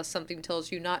thickness unless something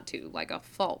tells you not to, like a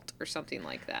fault or something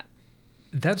like that.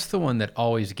 That's the one that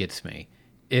always gets me.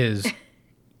 Is,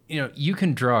 you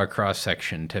can draw a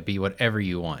cross-section to be whatever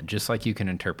you want, just like you can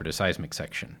interpret a seismic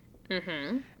section.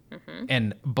 Mm-hmm. Mm-hmm.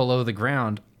 And below the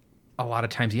ground, a lot of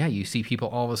times, yeah, you see people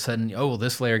all of a sudden, oh, well,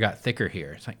 this layer got thicker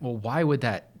here. It's like, well, why would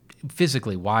that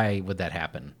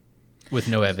happen with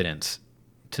no evidence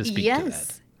to speak to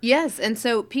that? Yes, and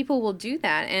so people will do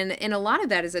that, and a lot of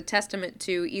that is a testament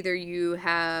to either you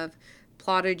have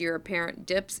plotted your apparent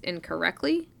dips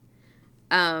incorrectly,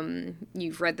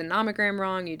 you've read the nomogram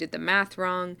wrong, you did the math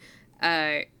wrong,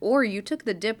 or you took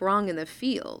the dip wrong in the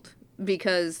field.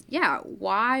 Because, yeah,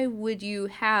 why would you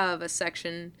have a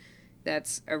section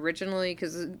that's originally,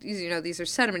 because, these are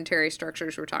sedimentary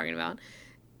structures we're talking about.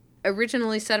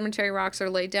 Originally, sedimentary rocks are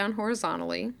laid down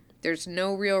horizontally. There's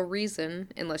no real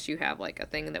reason, unless you have like a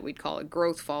thing that we'd call a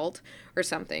growth fault or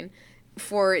something,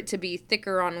 for it to be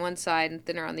thicker on one side and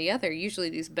thinner on the other.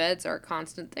 Usually these beds are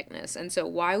constant thickness. And so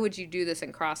why would you do this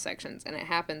in cross sections? And it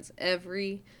happens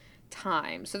every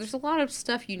time. So there's a lot of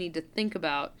stuff you need to think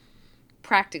about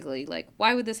practically. Like,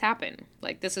 why would this happen?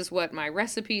 Like, this is what my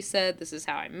recipe said. This is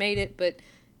how I made it. But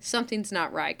something's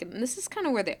not right. And this is kind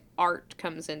of where the art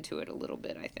comes into it a little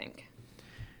bit, I think.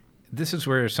 This is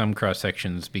where some cross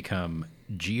sections become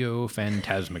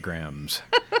geophantasmograms.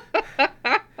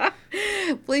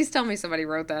 Please tell me somebody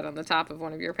wrote that on the top of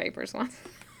one of your papers once.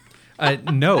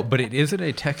 No, but it is in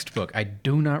a textbook. I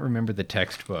do not remember the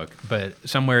textbook, but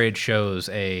somewhere it shows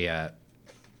a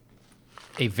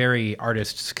very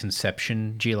artist's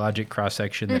conception geologic cross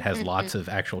section that has lots of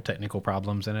actual technical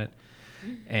problems in it,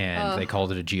 and they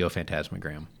called it a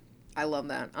geophantasmogram. I love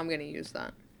that. I'm going to use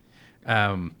that.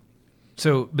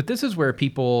 But this is where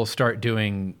people start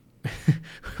doing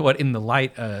what, in the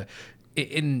light, to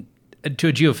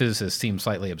a geophysicist, seems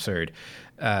slightly absurd.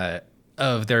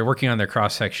 Of they're working on their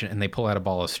cross section and they pull out a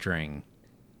ball of string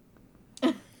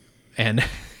and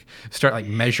start like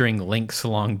measuring links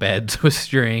along beds with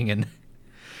string, and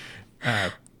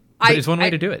but it's one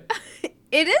way to do it.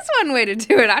 It is one way to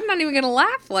do it. I'm not even going to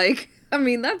laugh. Like, I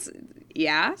mean,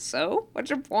 so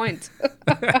what's your point?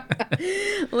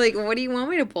 Like, what do you want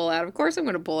me to pull out? Of course I'm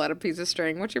going to pull out a piece of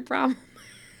string. What's your problem?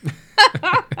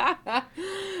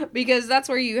 Because that's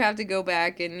where you have to go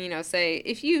back and, say,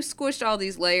 if you squished all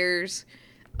these layers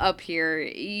up here,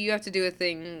 you have to do a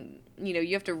thing,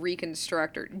 you have to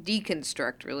reconstruct or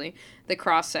deconstruct, really, the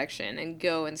cross-section and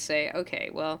go and say,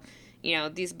 okay, well,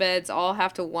 these beds all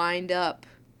have to wind up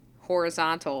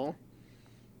horizontal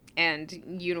and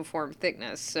uniform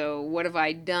thickness. So what have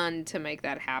I done to make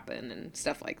that happen and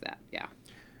stuff like that? Yeah.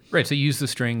 Right. So use the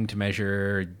string to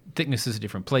measure thicknesses at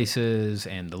different places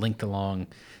and the length along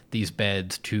these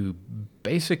beds to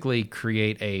basically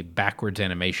create a backwards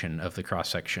animation of the cross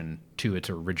section to its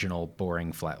original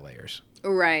boring flat layers.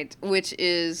 Right. Which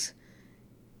is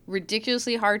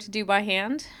ridiculously hard to do by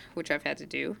hand, which I've had to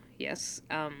do. Yes.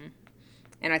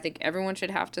 And I think everyone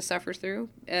should have to suffer through.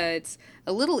 It's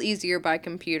a little easier by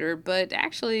computer, but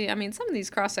actually, I mean, some of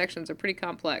these cross-sections are pretty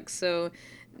complex, so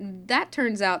that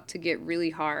turns out to get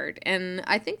really hard. And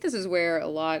I think this is where a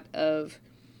lot of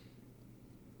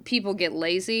people get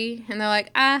lazy, and they're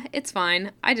like, it's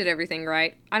fine. I did everything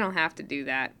right. I don't have to do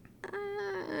that.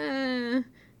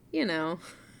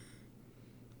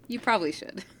 You probably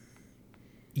should.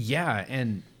 Yeah,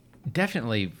 and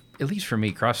definitely, at least for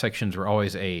me, cross-sections were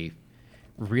always a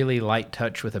really light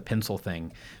touch with a pencil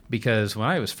thing, because when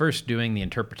I was first doing the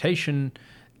interpretation,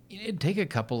 it'd take a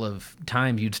couple of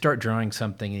times. You'd start drawing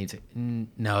something and you'd say,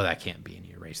 no, that can't be, and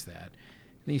you erase that.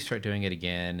 And then you start doing it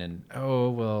again, and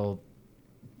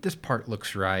this part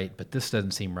looks right, but this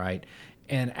doesn't seem right.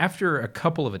 And after a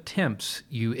couple of attempts,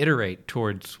 you iterate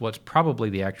towards what's probably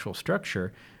the actual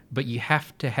structure, but you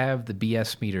have to have the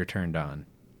BS meter turned on.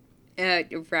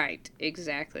 Right,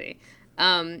 exactly.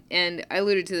 And I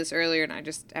alluded to this earlier, and I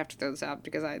just have to throw this out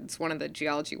because it's one of the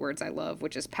geology words I love,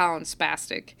 which is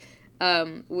palinspastic,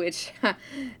 which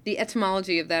the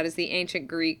etymology of that is the ancient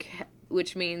Greek,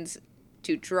 which means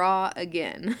to draw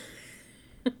again.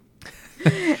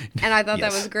 And I thought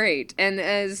that was great.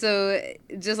 And so,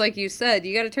 just like you said,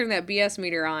 you got to turn that BS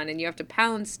meter on, and you have to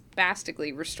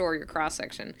palinspastically restore your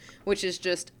cross-section, which is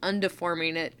just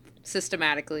undeforming it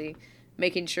systematically,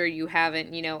 making sure you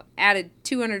haven't, added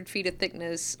 200 feet of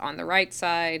thickness on the right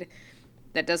side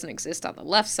that doesn't exist on the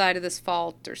left side of this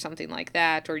fault or something like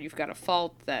that, or you've got a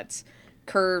fault that's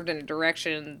curved in a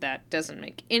direction that doesn't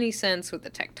make any sense with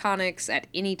the tectonics at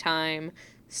any time,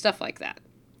 stuff like that.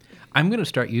 I'm going to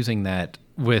start using that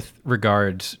with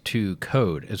regards to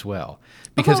code as well,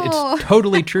 because it's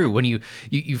totally true. When you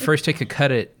first take a cut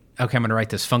at, okay, I'm going to write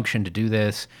this function to do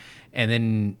this, and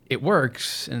then it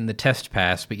works, and the test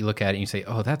passed, but you look at it and you say,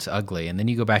 oh, that's ugly. And then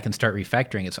you go back and start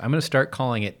refactoring it. So I'm going to start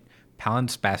calling it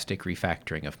palinspastic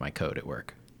refactoring of my code at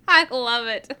work. I love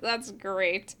it. That's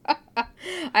great.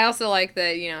 I also like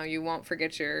that, you won't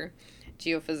forget your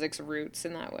geophysics roots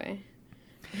in that way.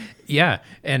 Yeah,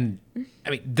 and I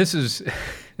mean, this is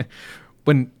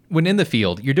when in the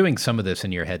field, you're doing some of this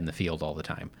in your head in the field all the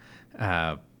time.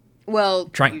 Well,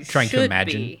 trying to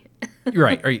imagine, you're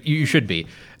right, or you should be.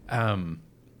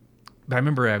 But I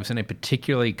remember I was in a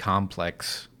particularly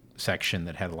complex section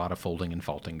that had a lot of folding and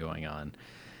faulting going on,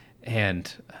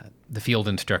 and the field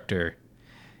instructor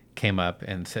came up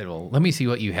and said, "Well, let me see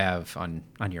what you have on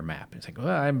your map." And it's like, "Well,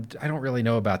 I don't really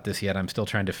know about this yet. I'm still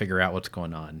trying to figure out what's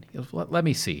going on." He goes, "Let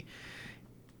me see."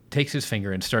 Takes his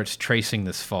finger and starts tracing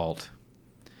this fault,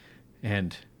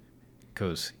 and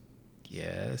goes,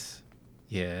 "Yes,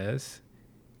 yes,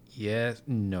 yes,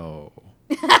 no,"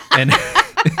 and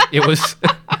it was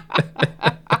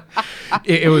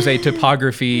it was a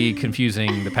topography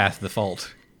confusing the path of the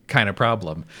fault kind of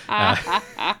problem.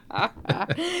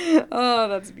 Oh,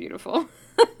 that's beautiful.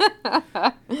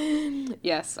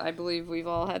 Yes, I believe we've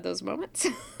all had those moments.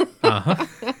 Uh-huh.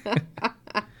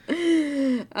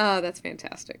 Oh, that's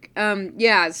fantastic.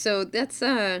 Yeah, so that's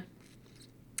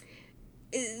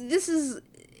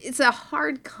it's a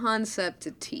hard concept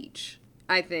to teach,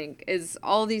 I think, is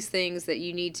all these things that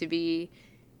you need to be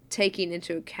taking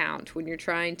into account when you're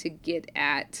trying to get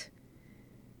at,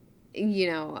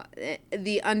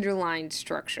 the underlying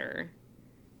structure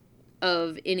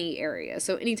of any area.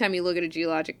 So anytime you look at a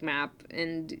geologic map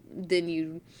and then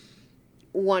you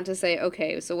want to say,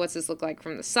 okay, so what's this look like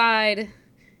from the side?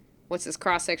 What's this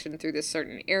cross-section through this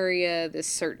certain area, this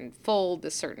certain fold,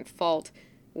 this certain fault?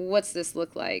 What's this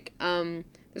look like?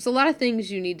 There's a lot of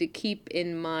things you need to keep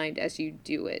in mind as you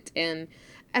do it. And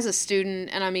as a student,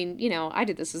 and I mean, I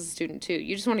did this as a student too.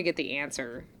 You just want to get the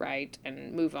answer right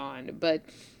and move on. But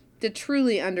to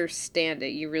truly understand it,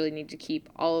 you really need to keep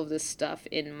all of this stuff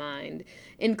in mind,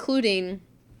 including,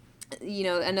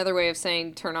 another way of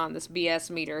saying turn on this BS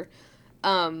meter.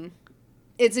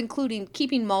 It's including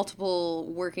keeping multiple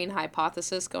working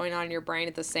hypotheses going on in your brain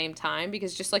at the same time,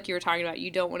 because just like you were talking about,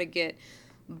 you don't want to get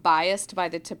biased by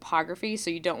the topography, so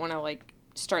you don't want to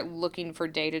start looking for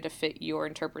data to fit your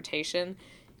interpretation.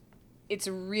 It's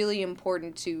really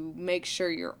important to make sure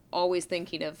you're always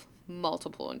thinking of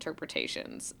multiple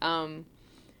interpretations.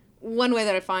 One way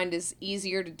that I find is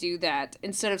easier to do that,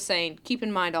 instead of saying keep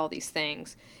in mind all these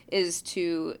things, is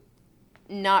to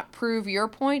not prove your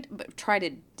point, but try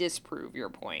to disprove your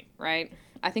point, right?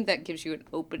 I think that gives you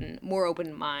an more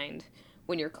open mind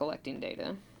when you're collecting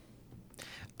data.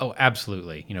 Oh,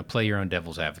 absolutely. Play your own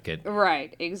devil's advocate.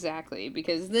 Right, exactly.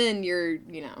 Because then you're,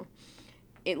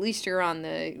 at least you're on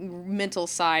the mental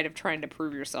side of trying to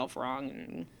prove yourself wrong,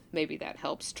 and maybe that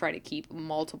helps try to keep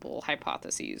multiple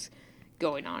hypotheses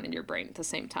going on in your brain at the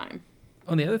same time.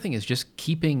 Oh, and the other thing is just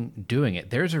keeping doing it.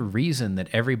 There's a reason that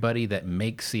everybody that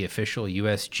makes the official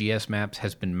USGS maps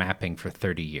has been mapping for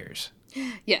 30 years.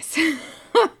 Yes.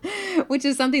 Which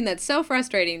is something that's so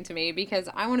frustrating to me, because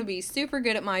I want to be super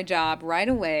good at my job right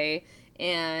away.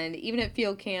 And even at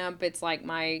field camp, it's like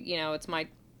it's my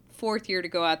 4th year to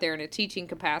go out there in a teaching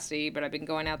capacity, but I've been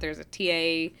going out there as a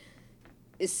TA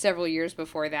several years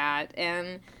before that.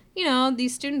 And,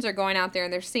 these students are going out there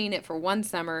and they're seeing it for one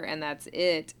summer and that's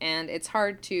it. And it's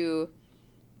hard to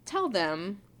tell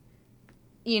them,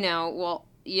 well,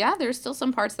 yeah, there's still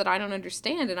some parts that I don't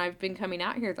understand, and I've been coming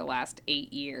out here the last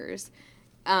 8 years.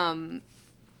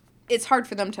 It's hard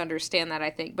for them to understand that,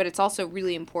 I think, but it's also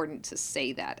really important to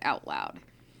say that out loud.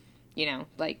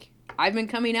 I've been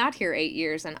coming out here 8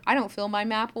 years, and I don't feel my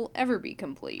map will ever be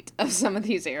complete of some of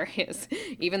these areas,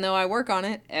 even though I work on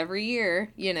it every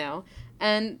year,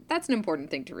 and that's an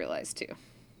important thing to realize, too.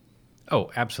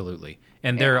 Oh, absolutely.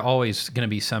 And there are always going to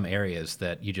be some areas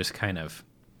that you just kind of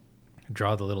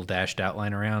draw the little dashed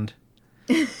outline around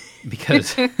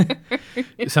because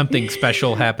something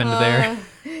special happened there.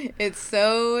 It's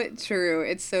so true.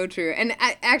 It's so true. And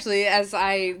actually,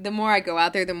 the more I go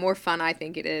out there, the more fun I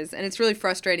think it is. And it's really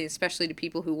frustrating, especially to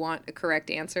people who want a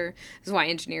correct answer. This is why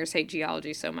engineers hate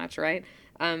geology so much, right?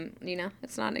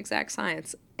 It's not an exact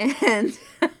science. And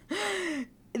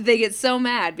they get so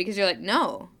mad because you're like,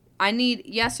 no, I need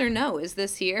yes or no. Is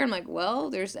this here? I'm like, well,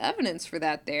 there's evidence for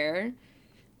that there,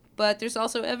 but there's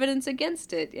also evidence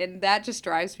against it, and that just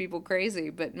drives people crazy.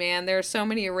 But man, there are so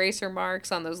many eraser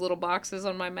marks on those little boxes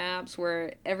on my maps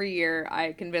where every year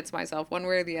I convince myself one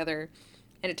way or the other,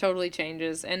 and it totally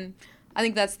changes. And I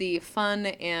think that's the fun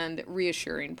and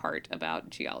reassuring part about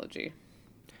geology.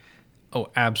 Oh,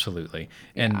 absolutely.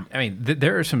 And I mean,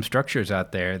 there are some structures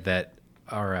out there that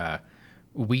are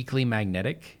weakly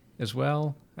magnetic as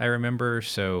well, I remember.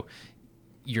 So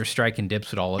your strike and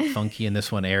dips would all look funky in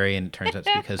this one area, and it turns out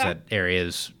it's because that area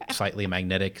is slightly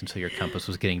magnetic, and so your compass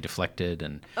was getting deflected.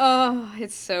 And Oh,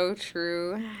 it's so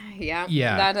true. Yeah.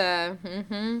 Yeah. That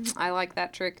I like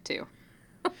that trick too.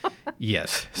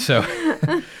 yes, so,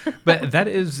 but that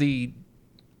is the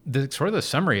sort of the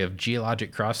summary of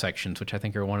geologic cross sections, which I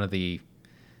think are one of the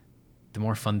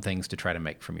more fun things to try to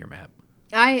make from your map.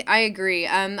 I agree.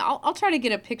 I'll try to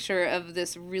get a picture of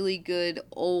this really good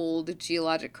old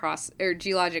geologic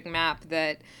map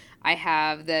that I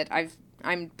have that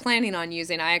I'm planning on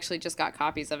using. I actually just got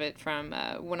copies of it from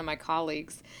one of my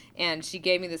colleagues, and she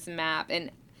gave me this map.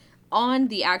 And on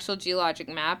the actual geologic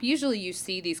map, usually you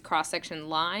see these cross-section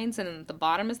lines, and at the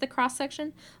bottom is the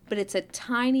cross-section, but it's a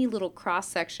tiny little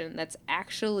cross-section that's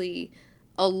actually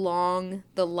along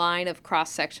the line of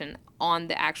cross-section on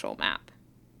the actual map.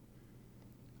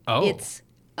 Oh. It's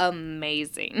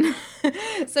amazing.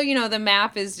 So, the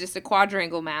map is just a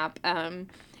quadrangle map. And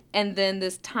then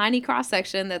this tiny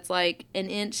cross-section that's like an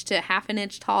inch to half an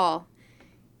inch tall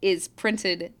is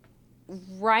printed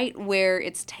right where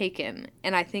it's taken.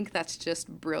 And I think that's just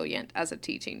brilliant as a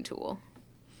teaching tool.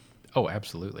 Oh,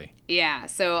 absolutely. Yeah.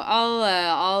 So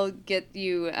I'll get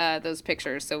you those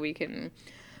pictures so we can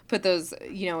put those,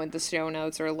 in the show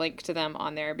notes or link to them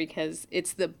on there, because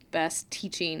it's the best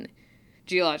teaching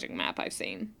geologic map I've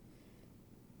seen.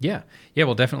 Yeah.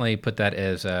 We'll definitely put that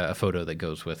as a photo that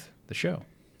goes with the show.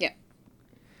 Yeah.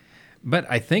 But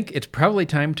I think it's probably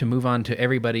time to move on to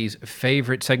everybody's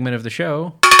favorite segment of the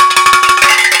show.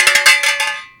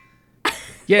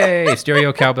 Yay!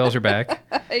 Stereo cowbells are back.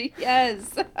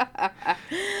 Yes.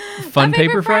 Fun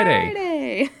Paper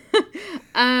Friday.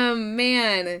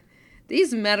 Man,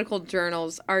 these medical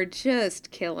journals are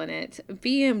just killing it.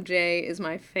 BMJ is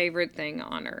my favorite thing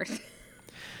on earth.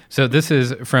 So this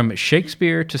is From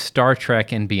Shakespeare to Star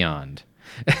Trek and Beyond.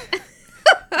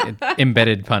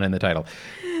 Embedded pun in the title.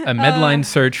 A Medline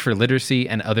Search for Literacy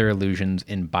and Other Illusions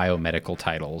in Biomedical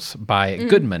Titles by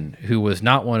Goodman, who was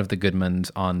not one of the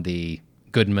Goodmans on the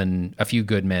Goodman, A Few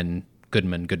Good Men,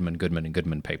 Goodman, and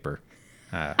Goodman paper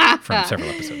from several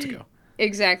episodes ago.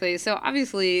 Exactly. So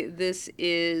obviously this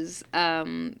is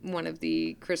one of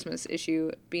the Christmas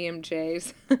issue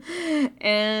BMJs.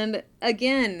 And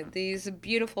again, these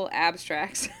beautiful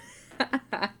abstracts.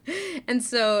 And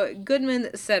so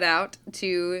Goodman set out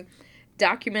to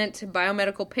document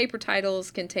biomedical paper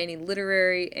titles containing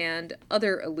literary and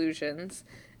other allusions.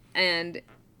 And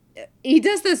he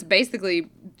does this basically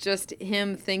just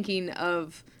him thinking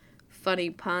of funny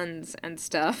puns and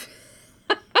stuff.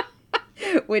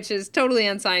 Which is totally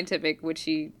unscientific, which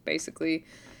he basically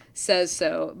says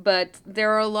so. But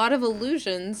there are a lot of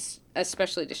allusions,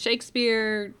 especially to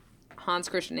Shakespeare, Hans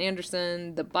Christian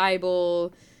Andersen, the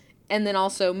Bible, and then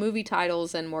also movie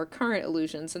titles and more current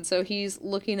allusions. And so he's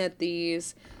looking at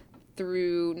these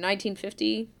through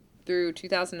 1950 through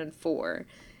 2004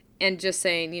 and just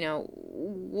saying,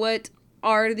 what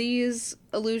are these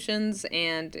allusions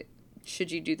and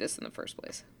should you do this in the first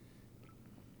place?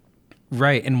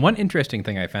 Right. And one interesting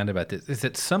thing I found about this is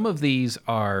that some of these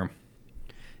are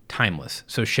timeless.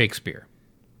 So Shakespeare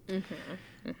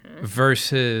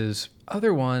versus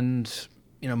other ones,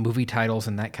 movie titles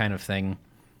and that kind of thing.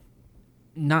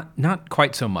 Not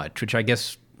quite so much, which I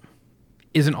guess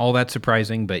isn't all that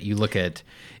surprising. But you look at,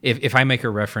 if I make a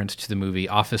reference to the movie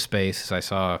Office Space, as I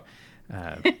saw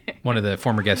one of the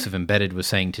former guests of Embedded was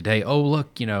saying today, oh,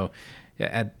 look,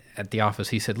 at the office,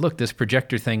 he said, look, this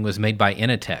projector thing was made by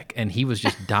Initech. And he was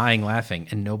just dying laughing,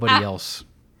 and nobody else,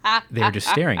 they were just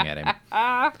staring at him.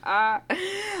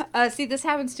 See, this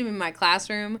happens to me in my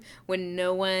classroom when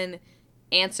no one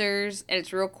answers and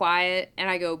it's real quiet. And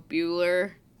I go,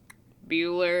 Bueller,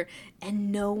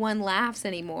 and no one laughs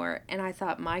anymore. And I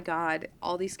thought, my God,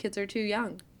 all these kids are too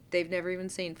young. They've never even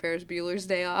seen Ferris Bueller's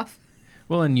Day Off.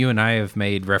 Well, and you and I have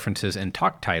made references in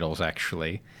talk titles,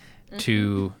 actually,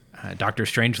 to Dr.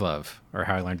 Strangelove, or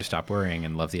How I Learned to Stop Worrying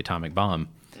and Love the Atomic Bomb.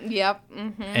 Yep.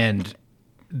 Mm-hmm. And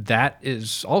that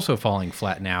is also falling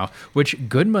flat now, which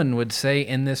Goodman would say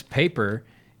in this paper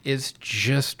is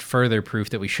just further proof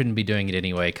that we shouldn't be doing it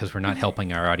anyway because we're not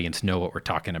helping our audience know what we're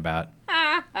talking about.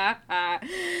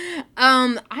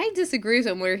 I disagree with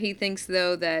him where he thinks,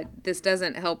 though, that this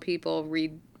doesn't help people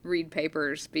read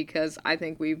papers, because I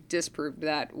think we've disproved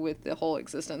that with the whole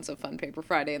existence of Fun Paper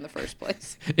Friday in the first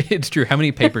place. It's true. How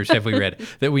many papers have we read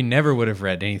that we never would have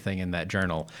read anything in that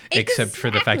journal except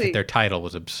for the fact that their title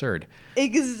was absurd?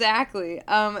 Exactly.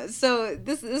 So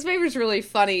this paper is really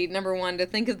funny, number one, to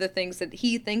think of the things that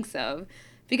he thinks of,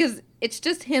 because it's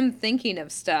just him thinking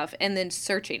of stuff and then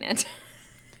searching it.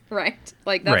 Right.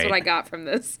 Like, that's what I Right. got from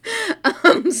this.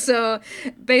 So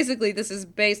basically, this is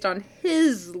based on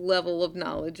his level of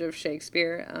knowledge of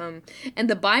Shakespeare. And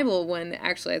the Bible one,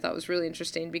 actually, I thought was really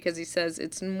interesting because he says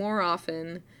it's more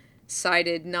often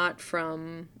cited not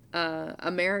from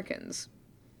Americans.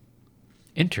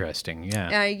 Interesting.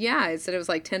 Yeah. Yeah, it said it was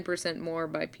like 10% more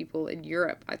by people in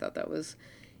Europe. I thought that was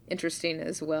interesting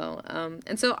as well.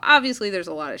 And so obviously there's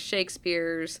a lot of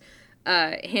Shakespeare's,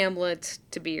 Hamlet,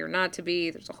 To Be or Not to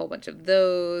Be. There's a whole bunch of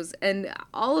those. And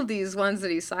all of these ones that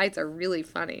he cites are really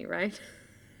funny, right?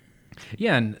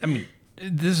 Yeah, and I mean,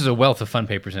 this is a wealth of fun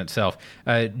papers in itself.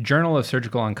 Journal of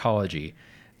Surgical Oncology.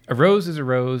 A rose is a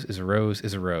rose is a rose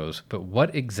is a rose, but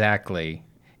what exactly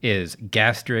is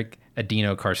gastric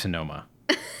adenocarcinoma?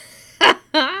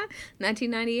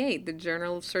 1998, the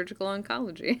Journal of Surgical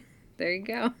Oncology. There you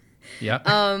go. Yeah.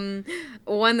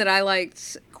 One that I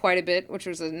liked quite a bit, which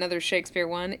was another Shakespeare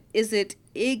one, is it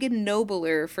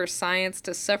ignobler for science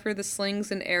to suffer the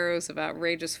slings and arrows of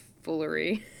outrageous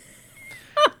foolery?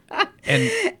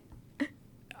 And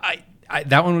I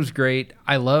that one was great.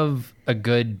 I love a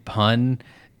good pun.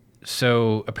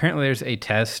 So apparently there's a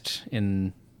test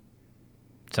in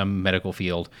some medical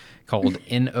field called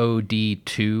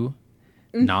NOD2,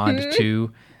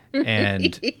 NOD2.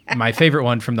 And my favorite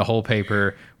one from the whole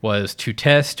paper was to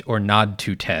test or nod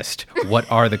to test. What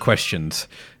are the questions?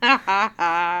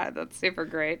 That's super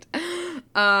great.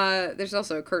 There's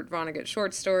also a Kurt Vonnegut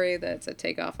short story that's a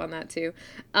takeoff on that too.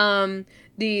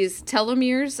 These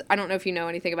telomeres, I don't know if you know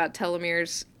anything about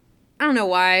telomeres. I don't know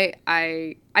why.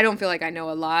 I don't feel like I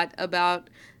know a lot about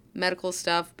medical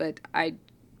stuff, but I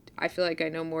feel like I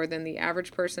know more than the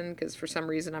average person because for some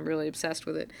reason I'm really obsessed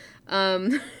with it.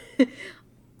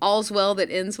 All's well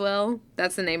that ends well.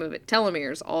 That's the name of it.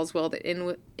 Telomeres. All's well that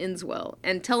ends well.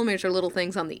 And telomeres are little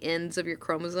things on the ends of your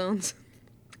chromosomes.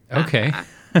 Okay.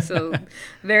 So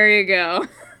there you go.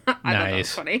 I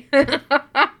Nice. thought that was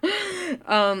funny.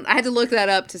 I had to look that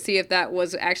up to see if that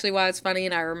was actually why it's funny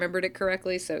and I remembered it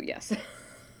correctly. So yes.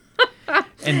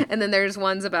 And then there's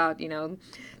ones about,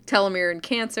 telomere and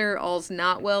cancer. All's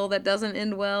not well that doesn't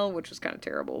end well, which was kind of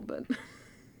terrible, but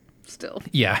still.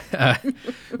 Yeah.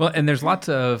 Well, and there's lots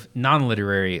of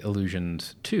non-literary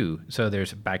allusions too. So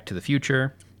there's Back to the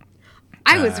Future.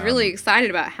 I was really excited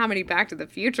about how many Back to the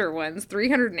Future ones.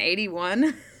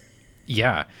 381.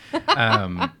 Yeah.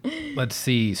 Let's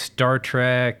see. Star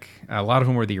Trek. A lot of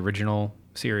them were the original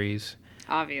series.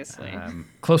 Obviously.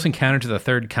 Close Encounters of the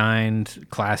Third Kind,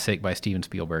 classic by Steven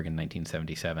Spielberg in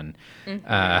 1977.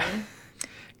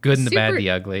 Good and the Bad, the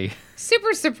Ugly.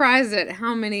 Super surprised at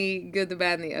how many Good, the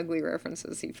Bad, and the Ugly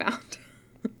references he found.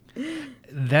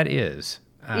 That is.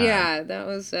 Yeah, that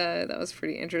was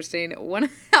pretty interesting. One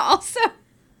also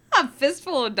A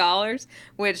Fistful of Dollars,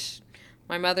 which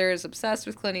my mother is obsessed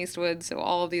with Clint Eastwood, so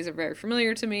all of these are very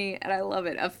familiar to me, and I love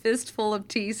it. A Fistful of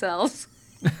T Cells.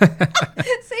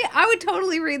 See, I would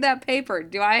totally read that paper.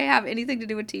 Do I have anything to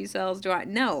do with T cells?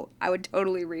 No, I would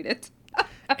totally read it.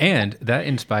 And that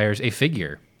inspires a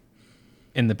figure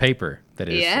in the paper that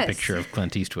is Yes. a picture of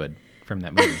Clint Eastwood from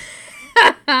that movie.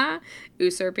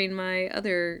 Usurping my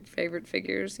other favorite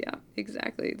figures. Yeah,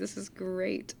 exactly. This is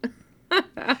great.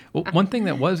 Well, one thing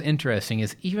that was interesting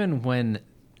is even when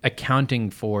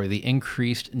accounting for the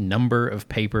increased number of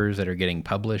papers that are getting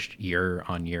published year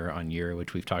on year on year,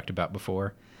 which we've talked about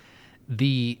before,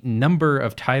 the number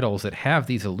of titles that have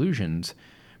these allusions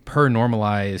per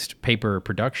normalized paper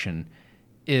production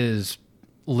is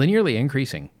linearly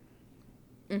increasing.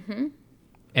 Mm-hmm.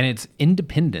 And it's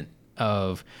independent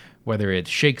of whether it's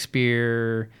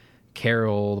Shakespeare,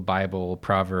 Carol, the Bible,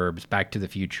 Proverbs, Back to the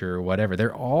Future, whatever.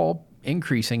 They're all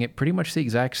increasing at pretty much the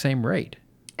exact same rate.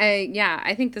 Yeah,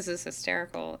 I think this is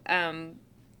hysterical.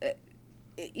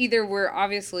 Either we're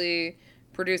obviously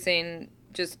producing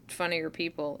just funnier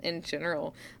people in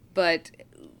general, but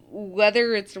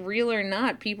whether it's real or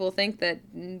not, people think that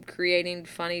creating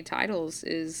funny titles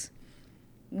is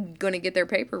going to get their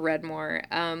paper read more.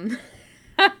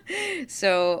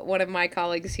 So one of my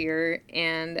colleagues here,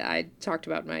 and I talked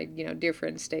about my dear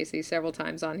friend Stacy several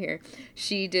times on here,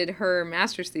 she did her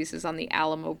master's thesis on the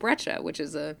Alamo Breccia, which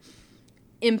is a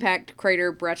impact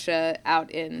crater breccia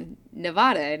out in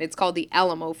Nevada, and it's called the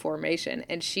Alamo Formation,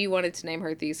 and she wanted to name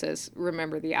her thesis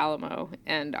Remember the Alamo,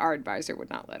 and our advisor would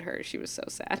not let her. She was so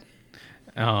sad.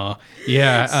 Oh,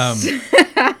 yeah.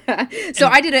 So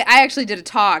I actually did a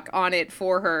talk on it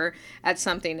for her at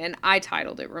something, and I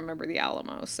titled it Remember the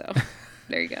Alamo, so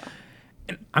there you go.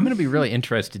 And I'm going to be really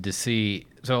interested to see.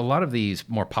 So a lot of these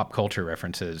more pop culture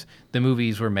references, the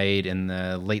movies were made in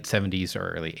the late 70s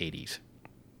or early 80s.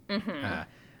 Mm-hmm.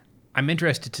 I'm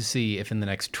interested to see if in the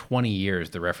next 20 years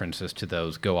the references to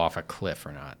those go off a cliff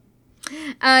or not.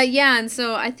 Yeah, and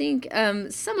so I think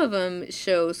some of them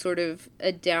show sort of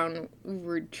a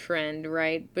downward trend,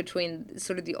 right, between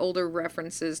sort of the older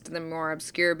references to the more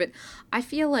obscure, but I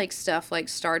feel like stuff like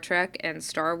Star Trek and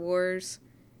Star Wars,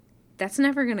 that's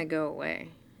never going to go away.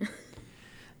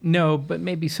 No, but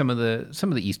maybe some of the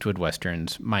Eastwood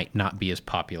Westerns might not be as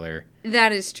popular.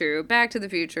 That is true. Back to the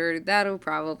Future, that'll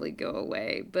probably go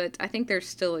away, but I think there's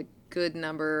still a good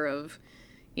number of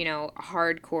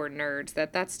hardcore nerds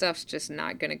that stuff's just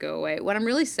not going to go away. What I'm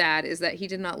really sad is that he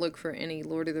did not look for any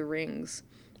Lord of the Rings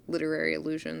literary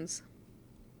allusions.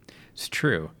 It's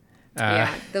true.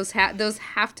 Yeah, those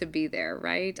have to be there,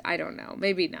 right? I don't know.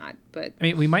 Maybe not, but... I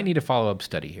mean, we might need a follow-up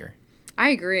study here. I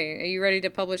agree. Are you ready to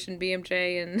publish in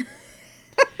BMJ? And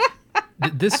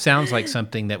This sounds like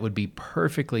something that would be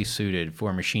perfectly suited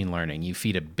for machine learning. You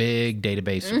feed a big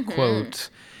database of quotes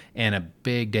and a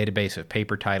big database of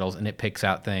paper titles, and it picks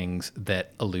out things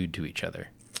that allude to each other.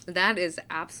 That is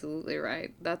absolutely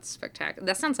right. That's spectacular.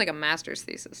 That sounds like a master's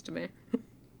thesis to me.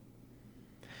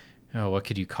 Oh, what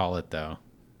could you call it, though?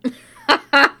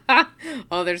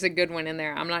 Oh, there's a good one in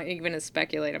there. I'm not even going to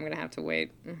speculate. I'm going to have to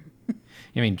wait.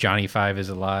 I mean, Johnny Five is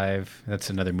alive. That's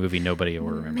another movie nobody will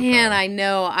remember. Man, probably. I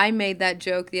know. I made that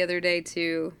joke the other day,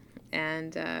 too.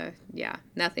 And, yeah,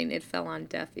 nothing. It fell on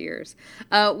deaf ears.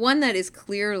 One that is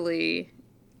clearly,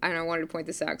 I wanted to point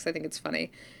this out because I think it's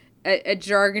funny, a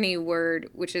jargony word,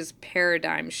 which is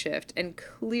paradigm shift. And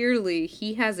clearly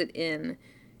he has it in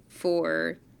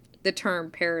for the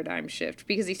term paradigm shift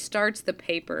because he starts the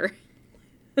paper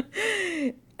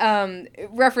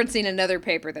referencing another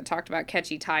paper that talked about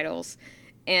catchy titles.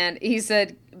 And he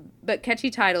said, but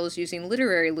catchy titles using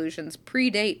literary allusions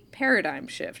predate paradigm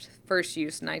shift, first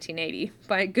used 1980,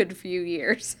 by a good few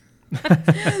years.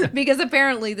 Because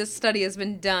apparently this study has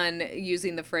been done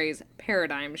using the phrase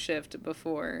paradigm shift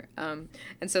before. And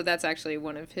so that's actually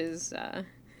one of his,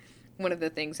 one of the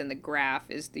things in the graph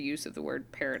is the use of the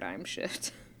word paradigm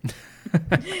shift.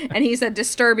 And he said,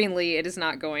 disturbingly, it is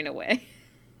not going away.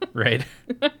 Right.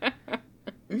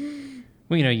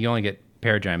 Well, you only get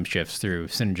paradigm shifts through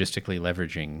synergistically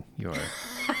leveraging your...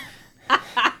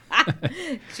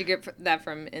 Did you get that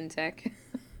from Intech?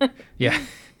 Yeah.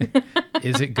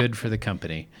 Is it good for the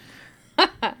company?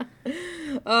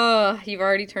 Oh, you've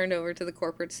already turned over to the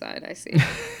corporate side, I see.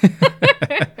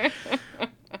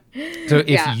 So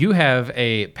if you have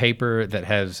a paper that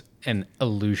has an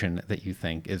illusion that you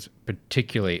think is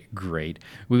particularly great,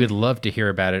 we would love to hear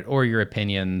about it or your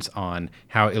opinions on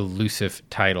how elusive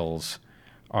titles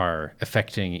are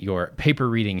affecting your paper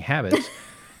reading habits.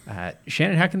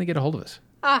 Shannon, how can they get a hold of us?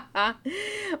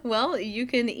 Well, you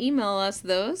can email us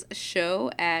those,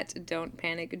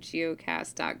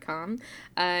 show@don'tpanicgeocast.com.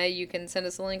 You can send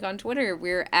us a link on Twitter.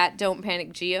 We're at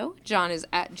don'tpanicgeo. John is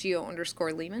at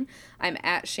geo_Lehman. I'm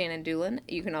at Shannon Doolin.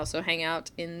 You can also hang out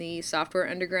in the Software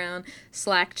Underground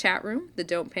Slack chat room, the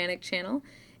Don't Panic channel.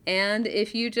 And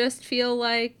if you just feel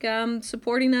like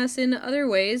supporting us in other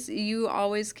ways, you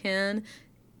always can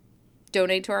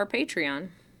donate to our Patreon.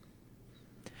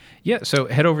 Yeah, so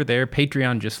head over there.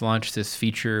 Patreon just launched this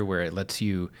feature where it lets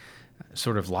you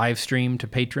sort of live stream to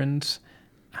patrons.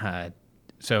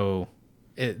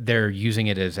 They're using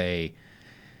it as a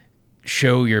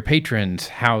show your patrons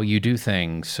how you do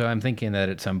things. So I'm thinking that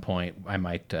at some point I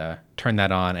might turn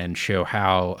that on and show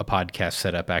how a podcast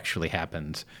setup actually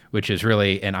happens, which is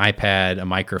really an iPad, a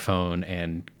microphone,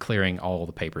 and clearing all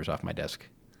the papers off my desk.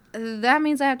 That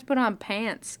means I have to put on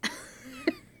pants.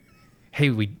 Hey,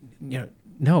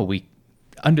 No,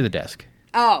 under the desk.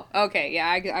 Oh, okay. Yeah,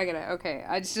 I got it. Okay.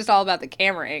 It's just all about the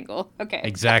camera angle. Okay.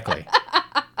 Exactly.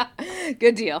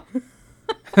 Good deal.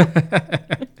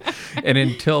 And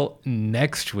until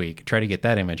next week, try to get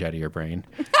that image out of your brain.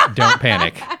 Don't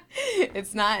panic.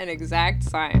 It's not an exact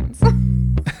science.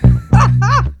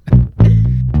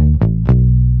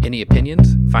 Any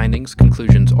opinions, findings,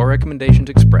 conclusions, or recommendations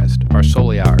expressed are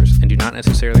solely ours and do not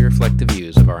necessarily reflect the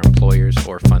views of our employers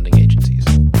or funding agencies.